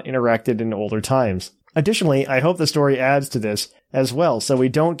Pokemon interacted in older times. Additionally, I hope the story adds to this as well, so we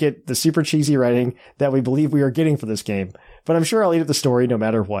don't get the super cheesy writing that we believe we are getting for this game. But I'm sure I'll eat at the story no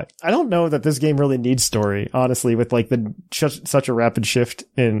matter what. I don't know that this game really needs story, honestly, with like such a rapid shift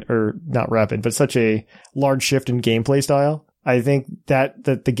not rapid, but such a large shift in gameplay style. I think that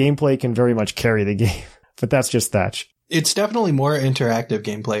the gameplay can very much carry the game, but that's just Thatch. It's definitely more interactive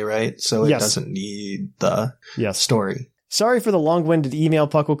gameplay, right? So it doesn't need the story. Sorry for the long-winded email,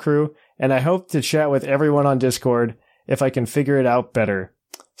 Puckle Crew, and I hope to chat with everyone on Discord if I can figure it out better.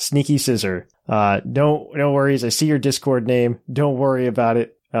 Sneaky Scissor. No worries. I see your Discord name. Don't worry about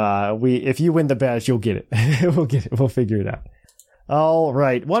it. If you win the badge, you'll get it. We'll get it. We'll figure it out. All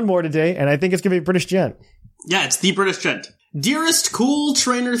right. One more today, and I think it's going to be British Gent. Yeah, it's the British Gent. Dearest cool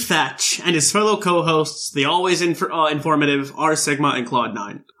trainer Thatch and his fellow co-hosts, the always informative R Sigma and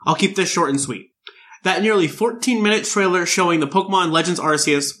Claude9. I'll keep this short and sweet. That nearly 14-minute trailer showing the Pokemon Legends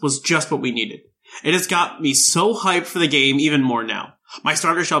Arceus was just what we needed. It has got me so hyped for the game even more now. My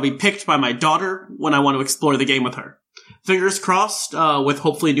starter shall be picked by my daughter when I want to explore the game with her. Fingers crossed, with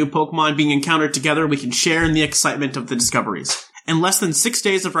hopefully new Pokemon being encountered together, we can share in the excitement of the discoveries. In less than 6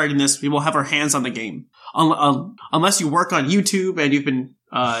 days of writing this, we will have our hands on the game. Unless you work on YouTube and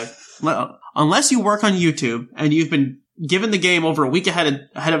you've been given the game over a week ahead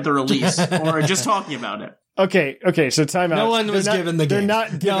of the release, or just talking about it. Okay, so time out. No one was given the game. They're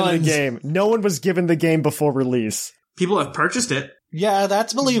not given the game. No one was given the game before release. People have purchased it. Yeah,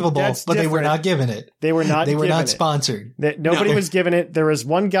 that's believable, That's but they were different. not given it. They were not They were given not it. sponsored. Nobody was given it. There was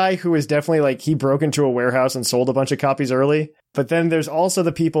one guy who was definitely like, he broke into a warehouse and sold a bunch of copies early. But then there's also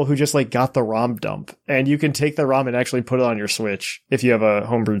the people who just like got the ROM dump. And you can take the ROM and actually put it on your Switch if you have a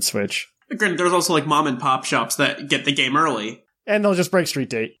homebrewed Switch. Granted, there's also like mom and pop shops that get the game early. And they'll just break Street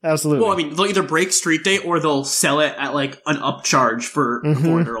Date. Absolutely. Well, I mean, they'll either break Street Date or they'll sell it at like an upcharge for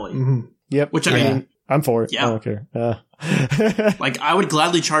it early. Yep. Which I mean, I'm for it. Yeah. I don't care. like I would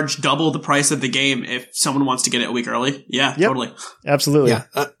gladly charge double the price of the game if someone wants to get it a week early. Yeah, Yep. totally. Absolutely. Yeah.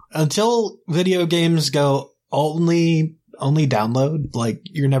 Until video games go only download, like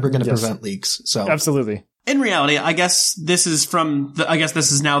you're never going to prevent leaks. So Absolutely. In reality, I guess this is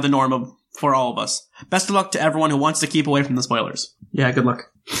now the norm for all of us. Best of luck to everyone who wants to keep away from the spoilers. Yeah, good luck.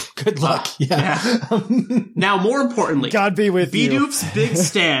 good luck. Now, more importantly, God be with you. Bidoof's big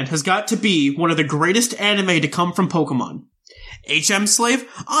stand has got to be one of the greatest anime to come from Pokemon. HM Slave?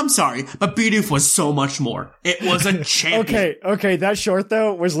 I'm sorry, but Bidoof was so much more. It was a champion. Okay. That short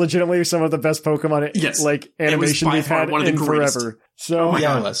though was legitimately some of the best Pokemon like animation by we've far had one of the in greatest. forever. So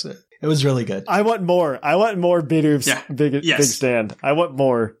yeah, it was really good. I want more. I want more Bidoof's big Yes. stand. I want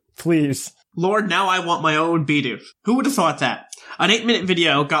more. Please. Lord, now I want my own Bidoof. Who would have thought that? An 8-minute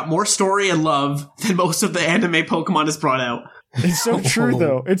video got more story and love than most of the anime Pokemon has brought out. It's so true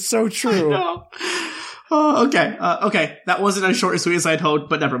though. It's so true. No. Oh, okay. That wasn't as short and sweet as I'd hoped,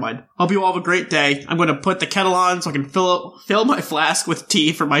 but never mind. Hope you all have a great day. I'm going to put the kettle on so I can fill my flask with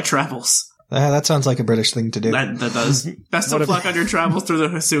tea for my travels. That sounds like a British thing to do. That does. Best of luck on your travels through the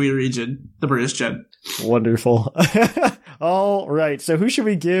Hisui region, the British gen. Wonderful. All right. So who should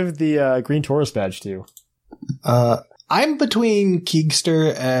we give the Green Taurus badge to? I'm between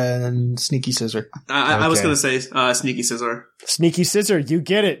Keegster and Sneaky Scissor. I was going to say Sneaky Scissor. Sneaky Scissor, you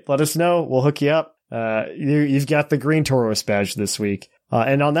get it. Let us know. We'll hook you up. You've got the Green Taurus badge this week.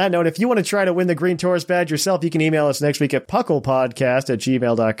 And on that note, if you want to try to win the Green Taurus badge yourself, you can email us next week at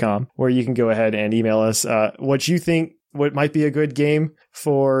pucklepodcast@gmail.com, where you can go ahead and email us what you think what might be a good game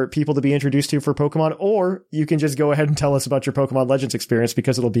for people to be introduced to for Pokemon, or you can just go ahead and tell us about your Pokemon Legends experience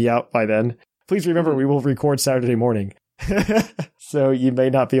because it'll be out by then. Please remember, we will record Saturday morning, so you may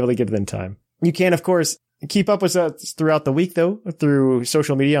not be able to get it in time. You can, of course, keep up with us throughout the week, though, through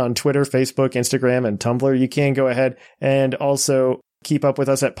social media on Twitter, Facebook, Instagram, and Tumblr. You can go ahead and also keep up with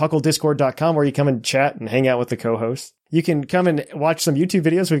us at pucklediscord.com, where you come and chat and hang out with the co-hosts. You can come and watch some YouTube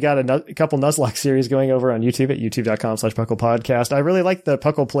videos. We've got a couple Nuzlocke series going over on YouTube at youtube.com/pucklepodcast. I really like the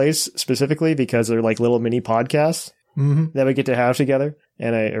Puckle Plays specifically because they're like little mini podcasts that we get to have together.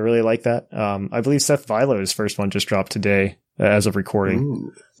 And I really like that. I believe Seth Vilo's first one just dropped today as of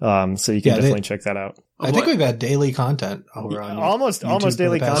recording. So you can definitely check that out. I think we've had daily content over on almost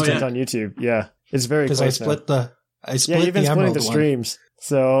daily content on YouTube. Yeah. It's very close. Because I split you've been splitting the streams.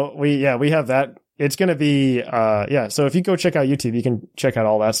 So we have that. It's going to be, so if you go check out YouTube, you can check out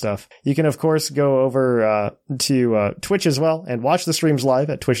all that stuff. You can, of course, go over to Twitch as well and watch the streams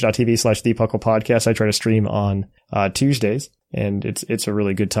live at twitch.tv/thepucklepodcast. I try to stream on Tuesdays, and it's a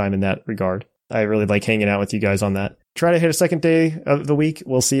really good time in that regard. I really like hanging out with you guys on that. Try to hit a second day of the week.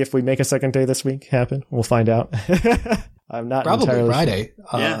 We'll see if we make a second day this week happen. We'll find out. I'm not probably entirely Friday.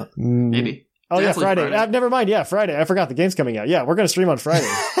 Yeah, maybe. Oh, definitely Friday. Never mind. Yeah, Friday. I forgot the game's coming out. Yeah, we're going to stream on Friday.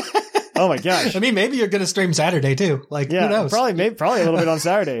 Oh my gosh. I mean, maybe you're going to stream Saturday too. Like, who knows? Probably a little bit on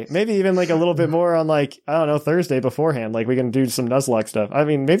Saturday. Maybe even like a little bit more on like, I don't know, Thursday beforehand. Like we can do some Nuzlocke stuff. I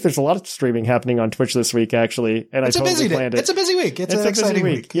mean, maybe there's a lot of streaming happening on Twitch this week actually. And it's I totally planned it. It's a busy week. It's an exciting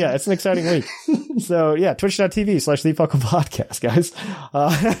week. Yeah, it's an exciting week. So yeah, twitch.tv/thepucklepodcast, guys.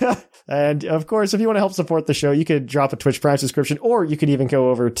 And of course, if you want to help support the show, you could drop a Twitch Prime subscription, or you could even go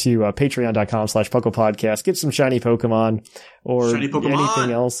over to patreon.com/pucklepodcast, get some shiny Pokemon or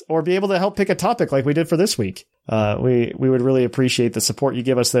anything else, or be able to help pick a topic like we did for this week. We would really appreciate the support you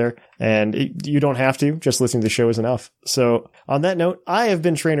give us there, and you don't have to. Just listening to the show is enough. So on that note, I have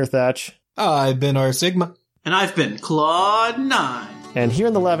been Trainer Thatch. I've been R Sigma. And I've been Claude 9. And here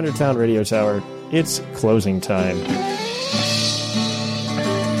in the Lavender Town Radio Tower, it's closing time.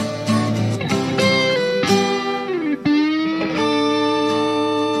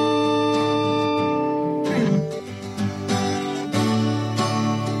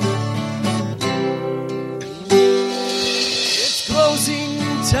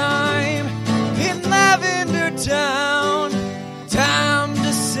 Time in Lavender Town. Time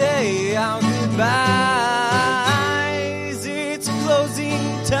to say our goodbye.